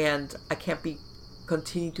 And I can't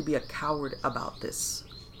continue to be a coward about this.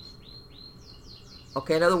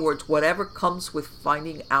 Okay, in other words, whatever comes with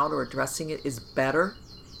finding out or addressing it is better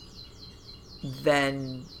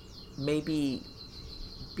than maybe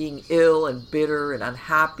being ill and bitter and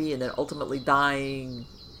unhappy and then ultimately dying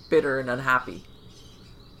bitter and unhappy.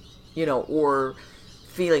 Or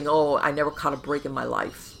feeling, oh, I never caught a break in my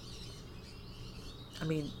life. I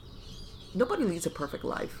mean, nobody leads a perfect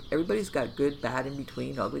life. Everybody's got good, bad, in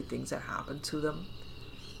between, ugly things that happen to them.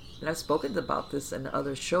 And I've spoken about this in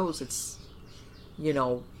other shows. It's, is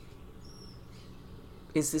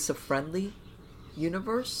this a friendly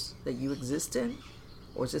universe that you exist in?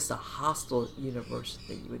 Or is this a hostile universe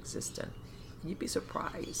that you exist in? And you'd be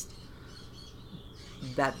surprised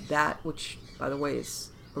that which, by the way,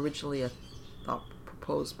 is originally a thought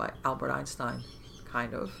proposed by Albert Einstein,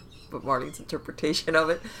 kind of, but Marlene's interpretation of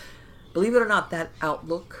it. Believe it or not, that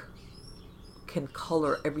outlook can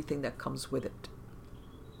color everything that comes with it.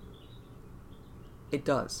 It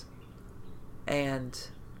does. And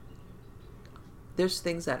there's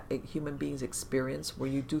things that human beings experience where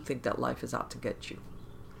you do think that life is out to get you.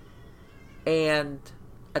 And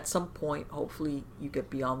at some point, hopefully you get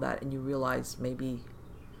beyond that and you realize maybe,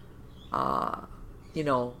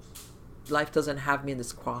 life doesn't have me in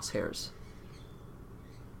this crosshairs.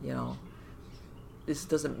 This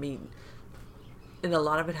doesn't mean, and a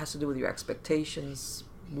lot of it has to do with your expectations,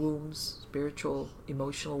 wounds, spiritual,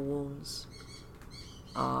 emotional wounds,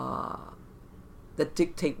 that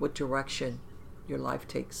dictate what direction your life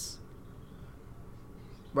takes.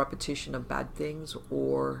 Repetition of bad things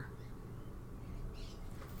or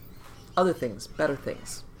other things, better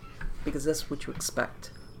things, because that's what you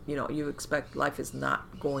expect. You expect life is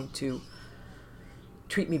not going to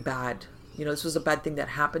treat me bad. This was a bad thing that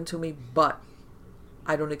happened to me, but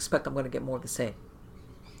I don't expect I'm going to get more of the same.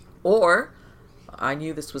 Or I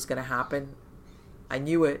knew this was going to happen. I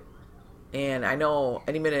knew it. And I know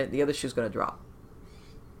any minute the other shoe's going to drop.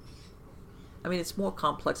 I mean, it's more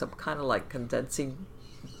complex. I'm kind of like condensing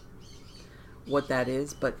what that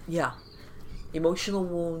is. But yeah, emotional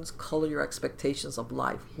wounds color your expectations of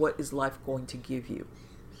life. What is life going to give you?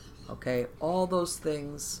 Okay, all those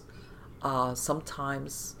things,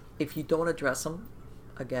 sometimes if you don't address them,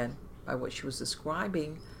 again, by what she was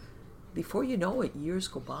describing, before you know it, years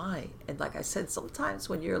go by. And like I said, sometimes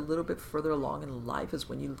when you're a little bit further along in life is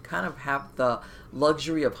when you kind of have the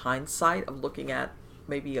luxury of hindsight of looking at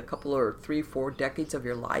maybe a couple or 3-4 decades of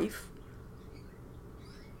your life,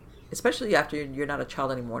 especially after you're not a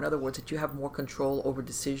child anymore. In other words, that you have more control over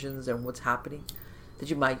decisions and what's happening, that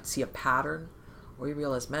you might see a pattern, or you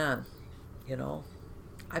realize, man,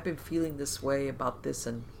 I've been feeling this way about this,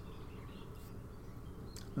 and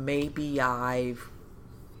maybe I've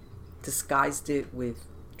disguised it with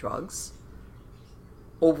drugs,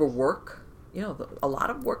 overwork. A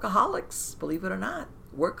lot of workaholics, believe it or not,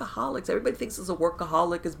 workaholics. Everybody thinks as a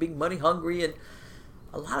workaholic is being money hungry, and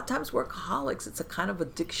a lot of times workaholics, it's a kind of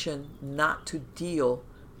addiction not to deal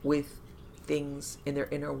with things in their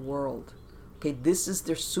inner world. Okay, this is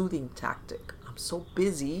their soothing tactic. I'm so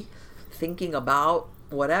busy thinking about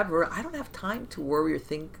whatever, I don't have time to worry or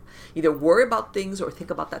think, either worry about things or think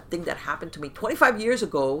about that thing that happened to me 25 years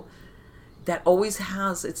ago that always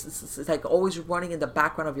has, it's like always running in the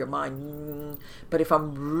background of your mind. But if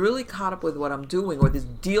I'm really caught up with what I'm doing or this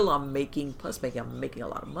deal I'm making, plus I'm making a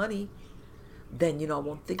lot of money, then, I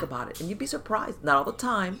won't think about it. And you'd be surprised, not all the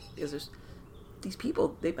time, because there's these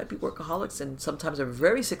people, they might be workaholics and sometimes are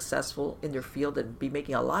very successful in their field and be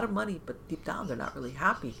making a lot of money, but deep down they're not really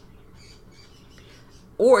happy.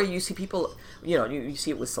 Or you see people, you see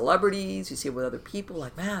it with celebrities, you see it with other people,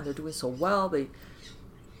 like, man, they're doing so well,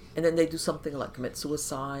 and then they do something like commit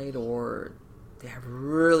suicide, or they have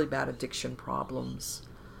really bad addiction problems.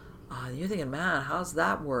 And you're thinking, man, how's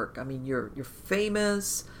that work? I mean, you're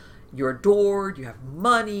famous, you're adored, you have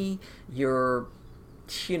money, you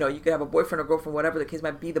could have a boyfriend or girlfriend, whatever the case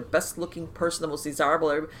might be, the best looking person, the most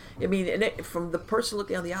desirable. I mean, from the person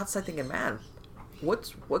looking on the outside thinking, man,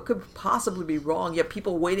 what could possibly be wrong? You have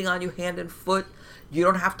people waiting on you hand and foot. You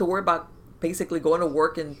don't have to worry about basically going to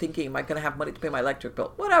work and thinking, am I going to have money to pay my electric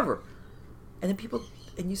bill? Whatever. And then people,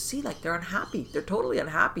 and you see like they're unhappy. They're totally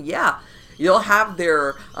unhappy. Yeah. You'll have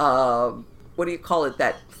their,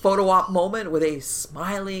 that photo op moment where they're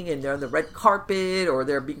smiling and they're on the red carpet or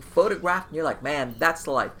they're being photographed. And you're like, man, that's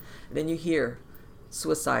the life. And then you hear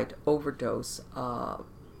suicide, overdose,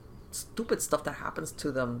 stupid stuff that happens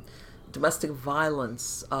to them, domestic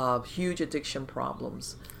violence, huge addiction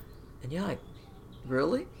problems. And you're like,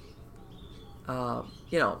 really?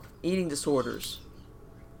 Eating disorders.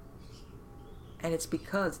 And it's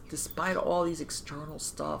because despite all these external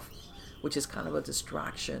stuff, which is kind of a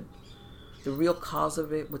distraction, the real cause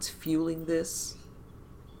of it, what's fueling this,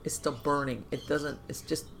 It's still burning. It doesn't, it's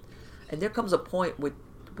just, and there comes a point when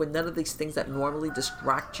none of these things that normally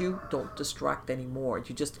distract you don't distract anymore.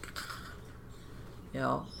 You just,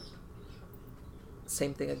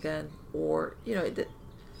 same thing again. Or,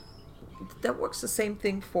 that works the same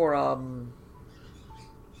thing for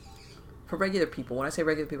regular people. When I say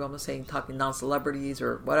regular people, I'm not saying talking non-celebrities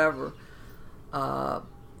or whatever.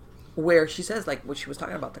 Where she says, like what she was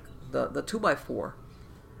talking about, the 2x4,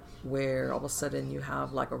 where all of a sudden you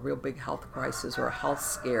have like a real big health crisis or a health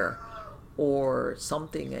scare or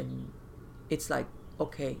something, and it's like,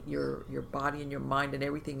 okay, your body and your mind and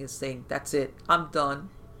everything is saying, that's it, I'm done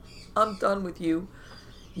with you.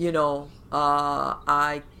 You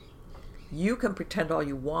can pretend all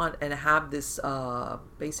you want and have this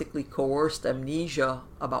basically coerced amnesia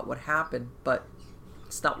about what happened, but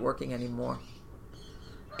it's not working anymore.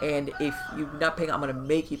 And if you're not paying, I'm going to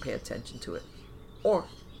make you pay attention to it. Or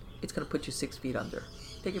it's going to put you 6 feet under.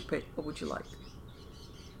 Take your pick. What would you like?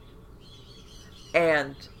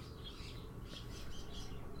 And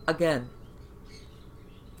again,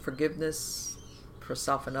 forgiveness for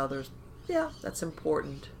self and others. Yeah, that's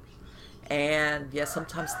important. And yes,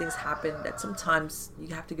 sometimes things happen that sometimes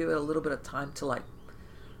you have to give it a little bit of time to like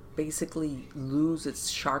basically lose its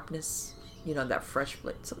sharpness. That fresh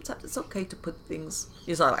blade. Sometimes it's okay to put things,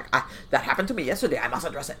 it's not like, that happened to me yesterday, I must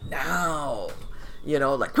address it now.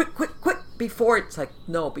 Like quick, before it's like,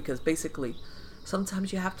 no, because basically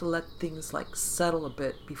sometimes you have to let things like settle a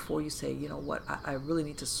bit before you say, you know what, I really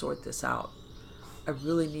need to sort this out. I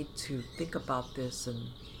really need to think about this and,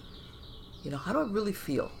 how do I really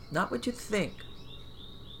feel? Not what you think.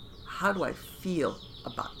 How do I feel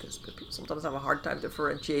about this? Because people sometimes have a hard time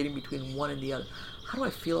differentiating between one and the other. How do I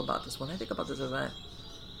feel about this when I think about this event?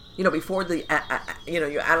 Before you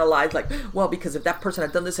analyze like, well, because if that person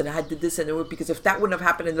had done this and I did this and it would, because if that wouldn't have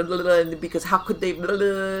happened and because how could they,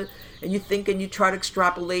 and you think and you try to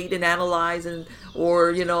extrapolate and analyze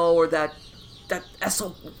or that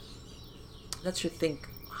SO, that's your think.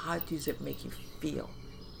 How does it make you feel?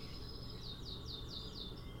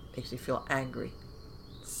 Makes you feel angry,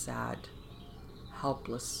 sad,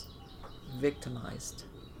 helpless, victimized,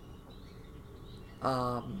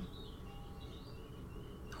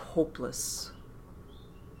 hopeless.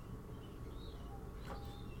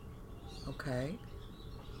 Okay.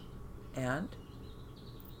 And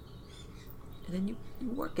then you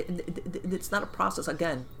work it. And it's not a process.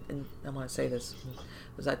 Again, and I want to say this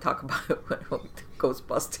as I talk about it when ghost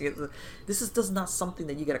busting. This is not something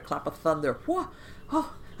that you get a clap of thunder. Whoa,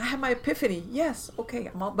 oh, I had my epiphany. Yes, okay,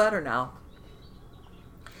 I'm all better now.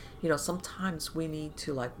 Sometimes we need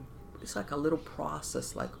to it's like a little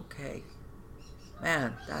process, like, okay,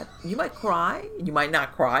 man, that you might cry, you might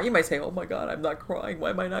not cry, you might say, oh my God, I'm not crying.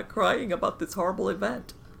 Why am I not crying about this horrible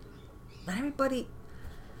event? Not everybody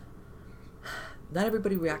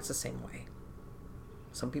reacts the same way.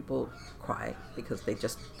 Some people cry because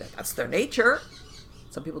that's their nature.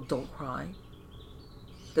 Some people don't cry.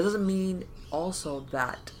 That doesn't mean also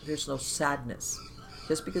that there's no sadness.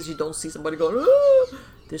 Just because you don't see somebody going, ah,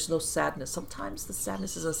 there's no sadness. Sometimes the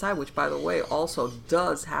sadness is inside, which, by the way, also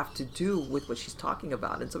does have to do with what she's talking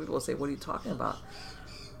about. And some people will say, what are you talking about?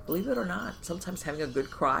 Believe it or not, sometimes having a good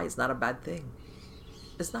cry is not a bad thing.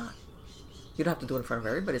 It's not. You don't have to do it in front of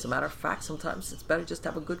everybody. As a matter of fact, sometimes it's better just to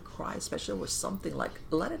have a good cry, especially with something like,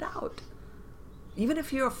 let it out. Even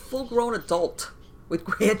if you're a full-grown adult with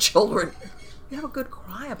grandchildren, you have a good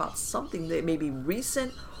cry about something that may be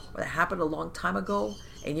recent or that happened a long time ago,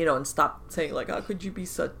 and and stop saying like, how could you be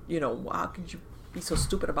such, how could you be so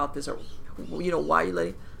stupid about this, or why are you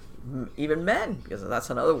letting, even men, because that's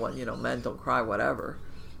another one, men don't cry, whatever,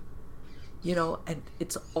 and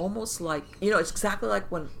it's almost like, it's exactly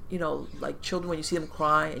like when, like children, when you see them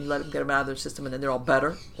cry and you let them get them out of their system and then they're all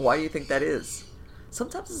better. Why do you think that is?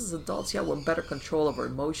 Sometimes as adults, we're in better control of our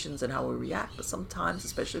emotions and how we react, but sometimes,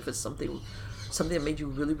 especially if it's something that made you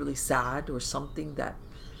really, really sad, or something that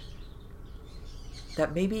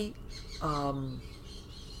maybe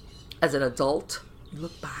as an adult you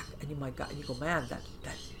look back and you might and you go, man,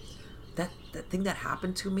 that thing that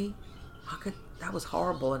happened to me, that was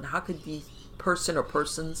horrible, and how could the person or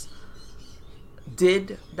persons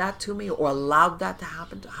did that to me or allowed that to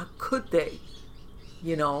happen how could they,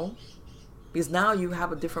 because now you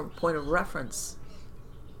have a different point of reference.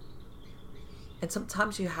 And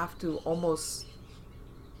sometimes you have to almost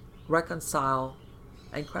reconcile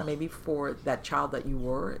and cry, maybe for that child that you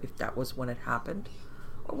were, if that was when it happened,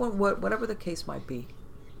 or whatever the case might be.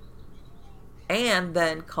 And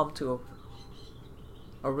then come to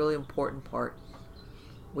a really important part,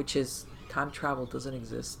 which is time travel doesn't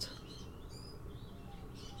exist.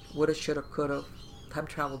 Woulda, shoulda, coulda. Time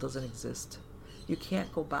travel doesn't exist. You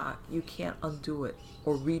can't go back. You can't undo it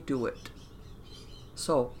or redo it.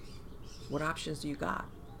 So, what options do you got?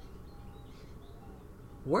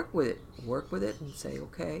 Work with it. Work with it and say,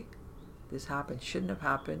 okay, this happened. Shouldn't have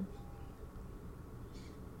happened.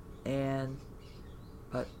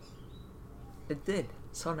 But it did.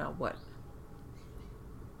 So now what?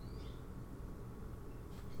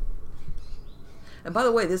 And by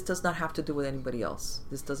the way, this does not have to do with anybody else.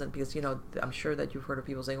 This doesn't, because, I'm sure that you've heard of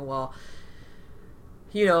people saying, well,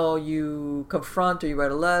 you confront or you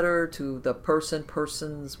write a letter to the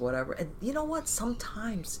persons, whatever. And you know what?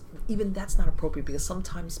 Sometimes even that's not appropriate, because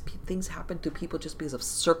sometimes things happen to people just because of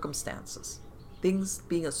circumstances. Things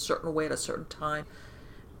being a certain way at a certain time.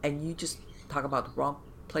 And you just talk about the wrong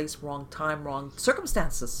place, wrong time, wrong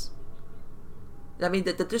circumstances. I mean,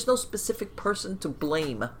 that there's no specific person to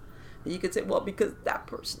blame. You could say, well, because that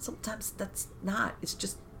person. Sometimes that's not. It's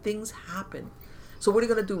just things happen. So what are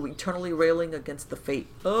you going to do? Eternally railing against the fate?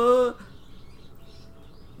 You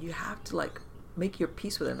have to make your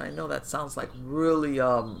peace with it. And I know that sounds like really,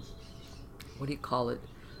 what do you call it?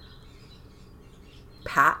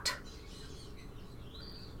 Pat.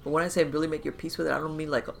 But when I say really make your peace with it, I don't mean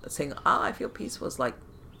like saying, I feel peaceful. It's like,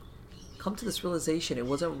 come to this realization. It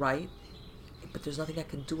wasn't right, but there's nothing I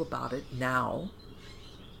can do about it now.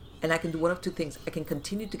 And I can do one of two things. I can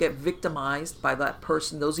continue to get victimized by that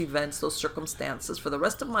person, those events, those circumstances for the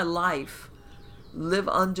rest of my life, live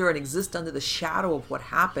under and exist under the shadow of what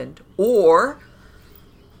happened. Or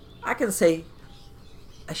I can say,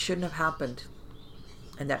 I shouldn't have happened.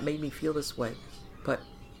 And that made me feel this way.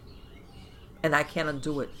 And I can't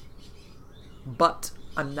undo it. But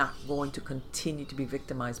I'm not going to continue to be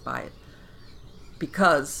victimized by it.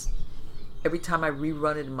 Because every time I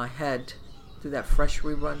rerun it in my head, do that fresh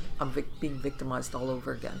rerun, I'm being victimized all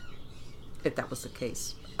over again. If that was the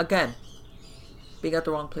case. Again, being at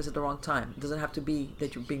the wrong place at the wrong time. It doesn't have to be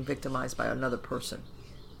that you're being victimized by another person.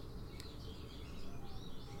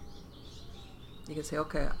 You can say,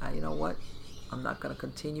 okay, you know what? I'm not going to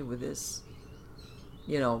continue with this.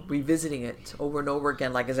 Revisiting it over and over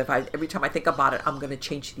again, like as if every time I think about it, I'm going to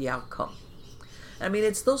change the outcome. I mean,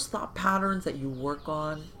 it's those thought patterns that you work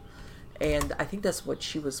on. And I think that's what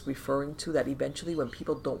she was referring to, that eventually when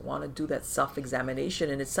people don't want to do that self-examination,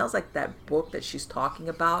 and it sounds like that book that she's talking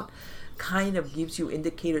about kind of gives you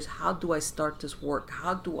indicators. How do I start this work?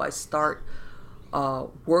 How do I start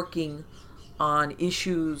working on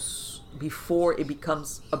issues before it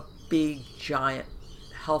becomes a big, giant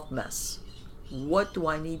health mess? What do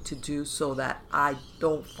I need to do so that I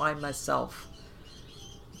don't find myself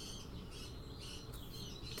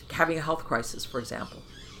having a health crisis, for example?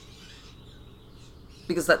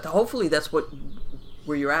 Because hopefully that's where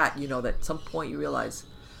you're at, that at some point you realize,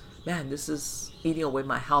 man, this is eating away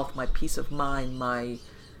my health, my peace of mind,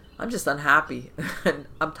 I'm just unhappy. And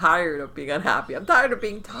I'm tired of being unhappy. I'm tired of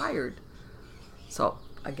being tired. So,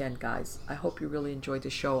 again, guys, I hope you really enjoyed the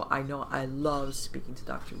show. I know I love speaking to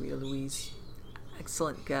Dr. Rita Louise.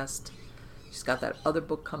 Excellent guest. She's got that other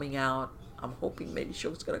book coming out. I'm hoping maybe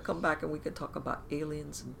she's going to come back and we can talk about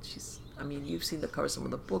aliens. And you've seen the cover of some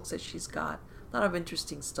of the books that she's got. A lot of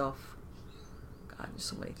interesting stuff. God, there's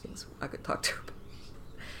so many things I could talk to her about.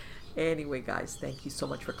 Anyway, guys, thank you so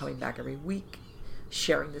much for coming back every week,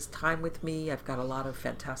 sharing this time with me. I've got a lot of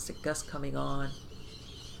fantastic guests coming on.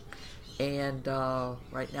 And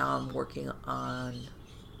right now I'm working on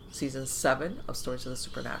season 7 of Stories of the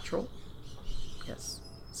Supernatural. Yes,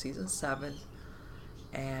 season 7.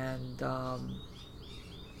 And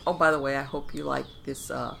by the way, I hope you like this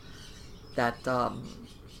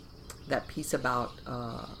that piece about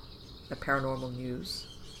the paranormal news,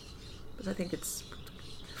 because I think it's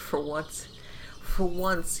for once,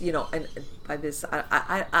 and by this,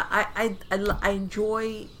 I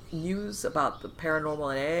enjoy news about the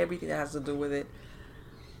paranormal and everything that has to do with it,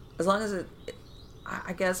 as long as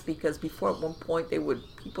I guess, because before at one point they would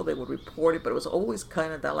report it, but it was always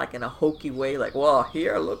kind of that like in a hokey way, like, well,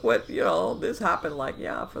 here, look what, this happened, like,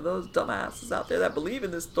 yeah, for those dumbasses out there that believe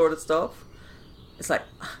in this sort of stuff. It's like,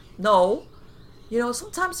 no,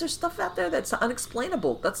 sometimes there's stuff out there that's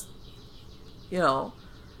unexplainable. That's, and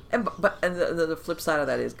the flip side of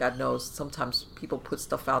that is, God knows, sometimes people put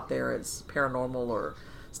stuff out there as paranormal or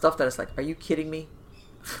stuff that is like, are you kidding me?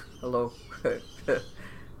 Hello.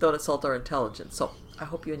 Don't insult our intelligence. So I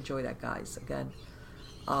hope you enjoy that, guys. Again,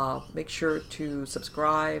 make sure to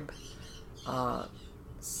subscribe,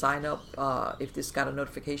 sign up if this got a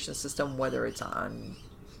notification system, whether it's on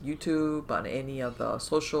YouTube, on any of the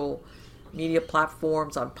social media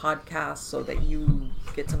platforms, on podcasts, so that you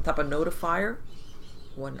get some type of notifier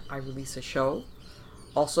when I release a show.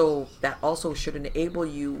 Also, that also should enable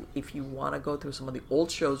you, if you want to go through some of the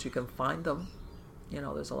old shows, you can find them. You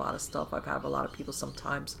know, there's a lot of stuff. I've had a lot of people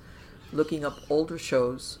sometimes looking up older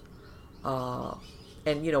shows.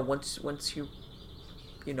 And, you know, once you,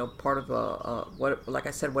 you know, part of what, like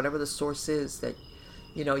I said, whatever the source is that,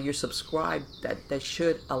 you know, you're subscribed, that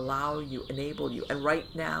should allow you, enable you. And right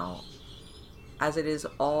now, as it is,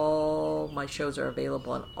 all my shows are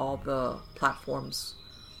available on all the platforms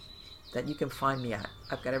that you can find me at.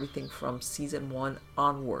 I've got everything from season 1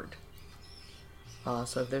 onward.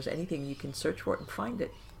 So if there's anything, you can search for it and find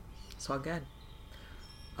it. So again,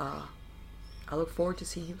 I look forward to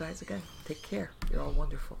seeing you guys again. Take care. You're all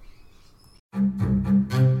wonderful.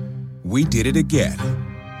 We did it again.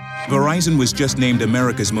 Verizon was just named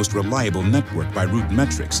America's most reliable network by Root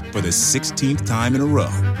Metrics for the 16th time in a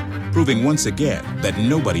row, proving once again that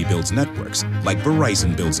nobody builds networks like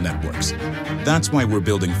Verizon builds networks. That's why we're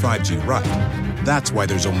building 5G right. That's why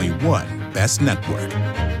there's only one best network,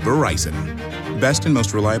 Verizon. Best and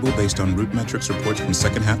most reliable based on Root Metrics reports from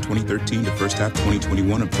second half 2013 to first half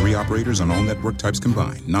 2021 of 3 operators on all network types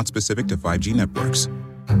combined, not specific to 5G networks.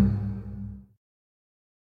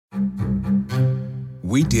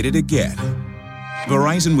 We did it again.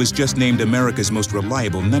 Verizon was just named America's most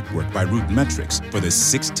reliable network by Root Metrics for the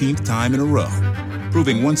 16th time in a row,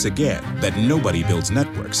 proving once again that nobody builds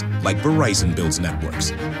networks like Verizon builds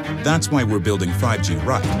networks. That's why we're building 5G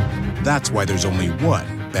right. That's why there's only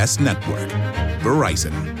one best network,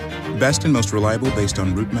 Verizon. Best and most reliable based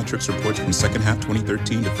on Root Metrics reports from second half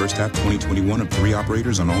 2013 to first half 2021 of 3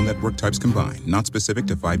 operators on all network types combined, not specific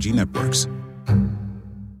to 5G networks.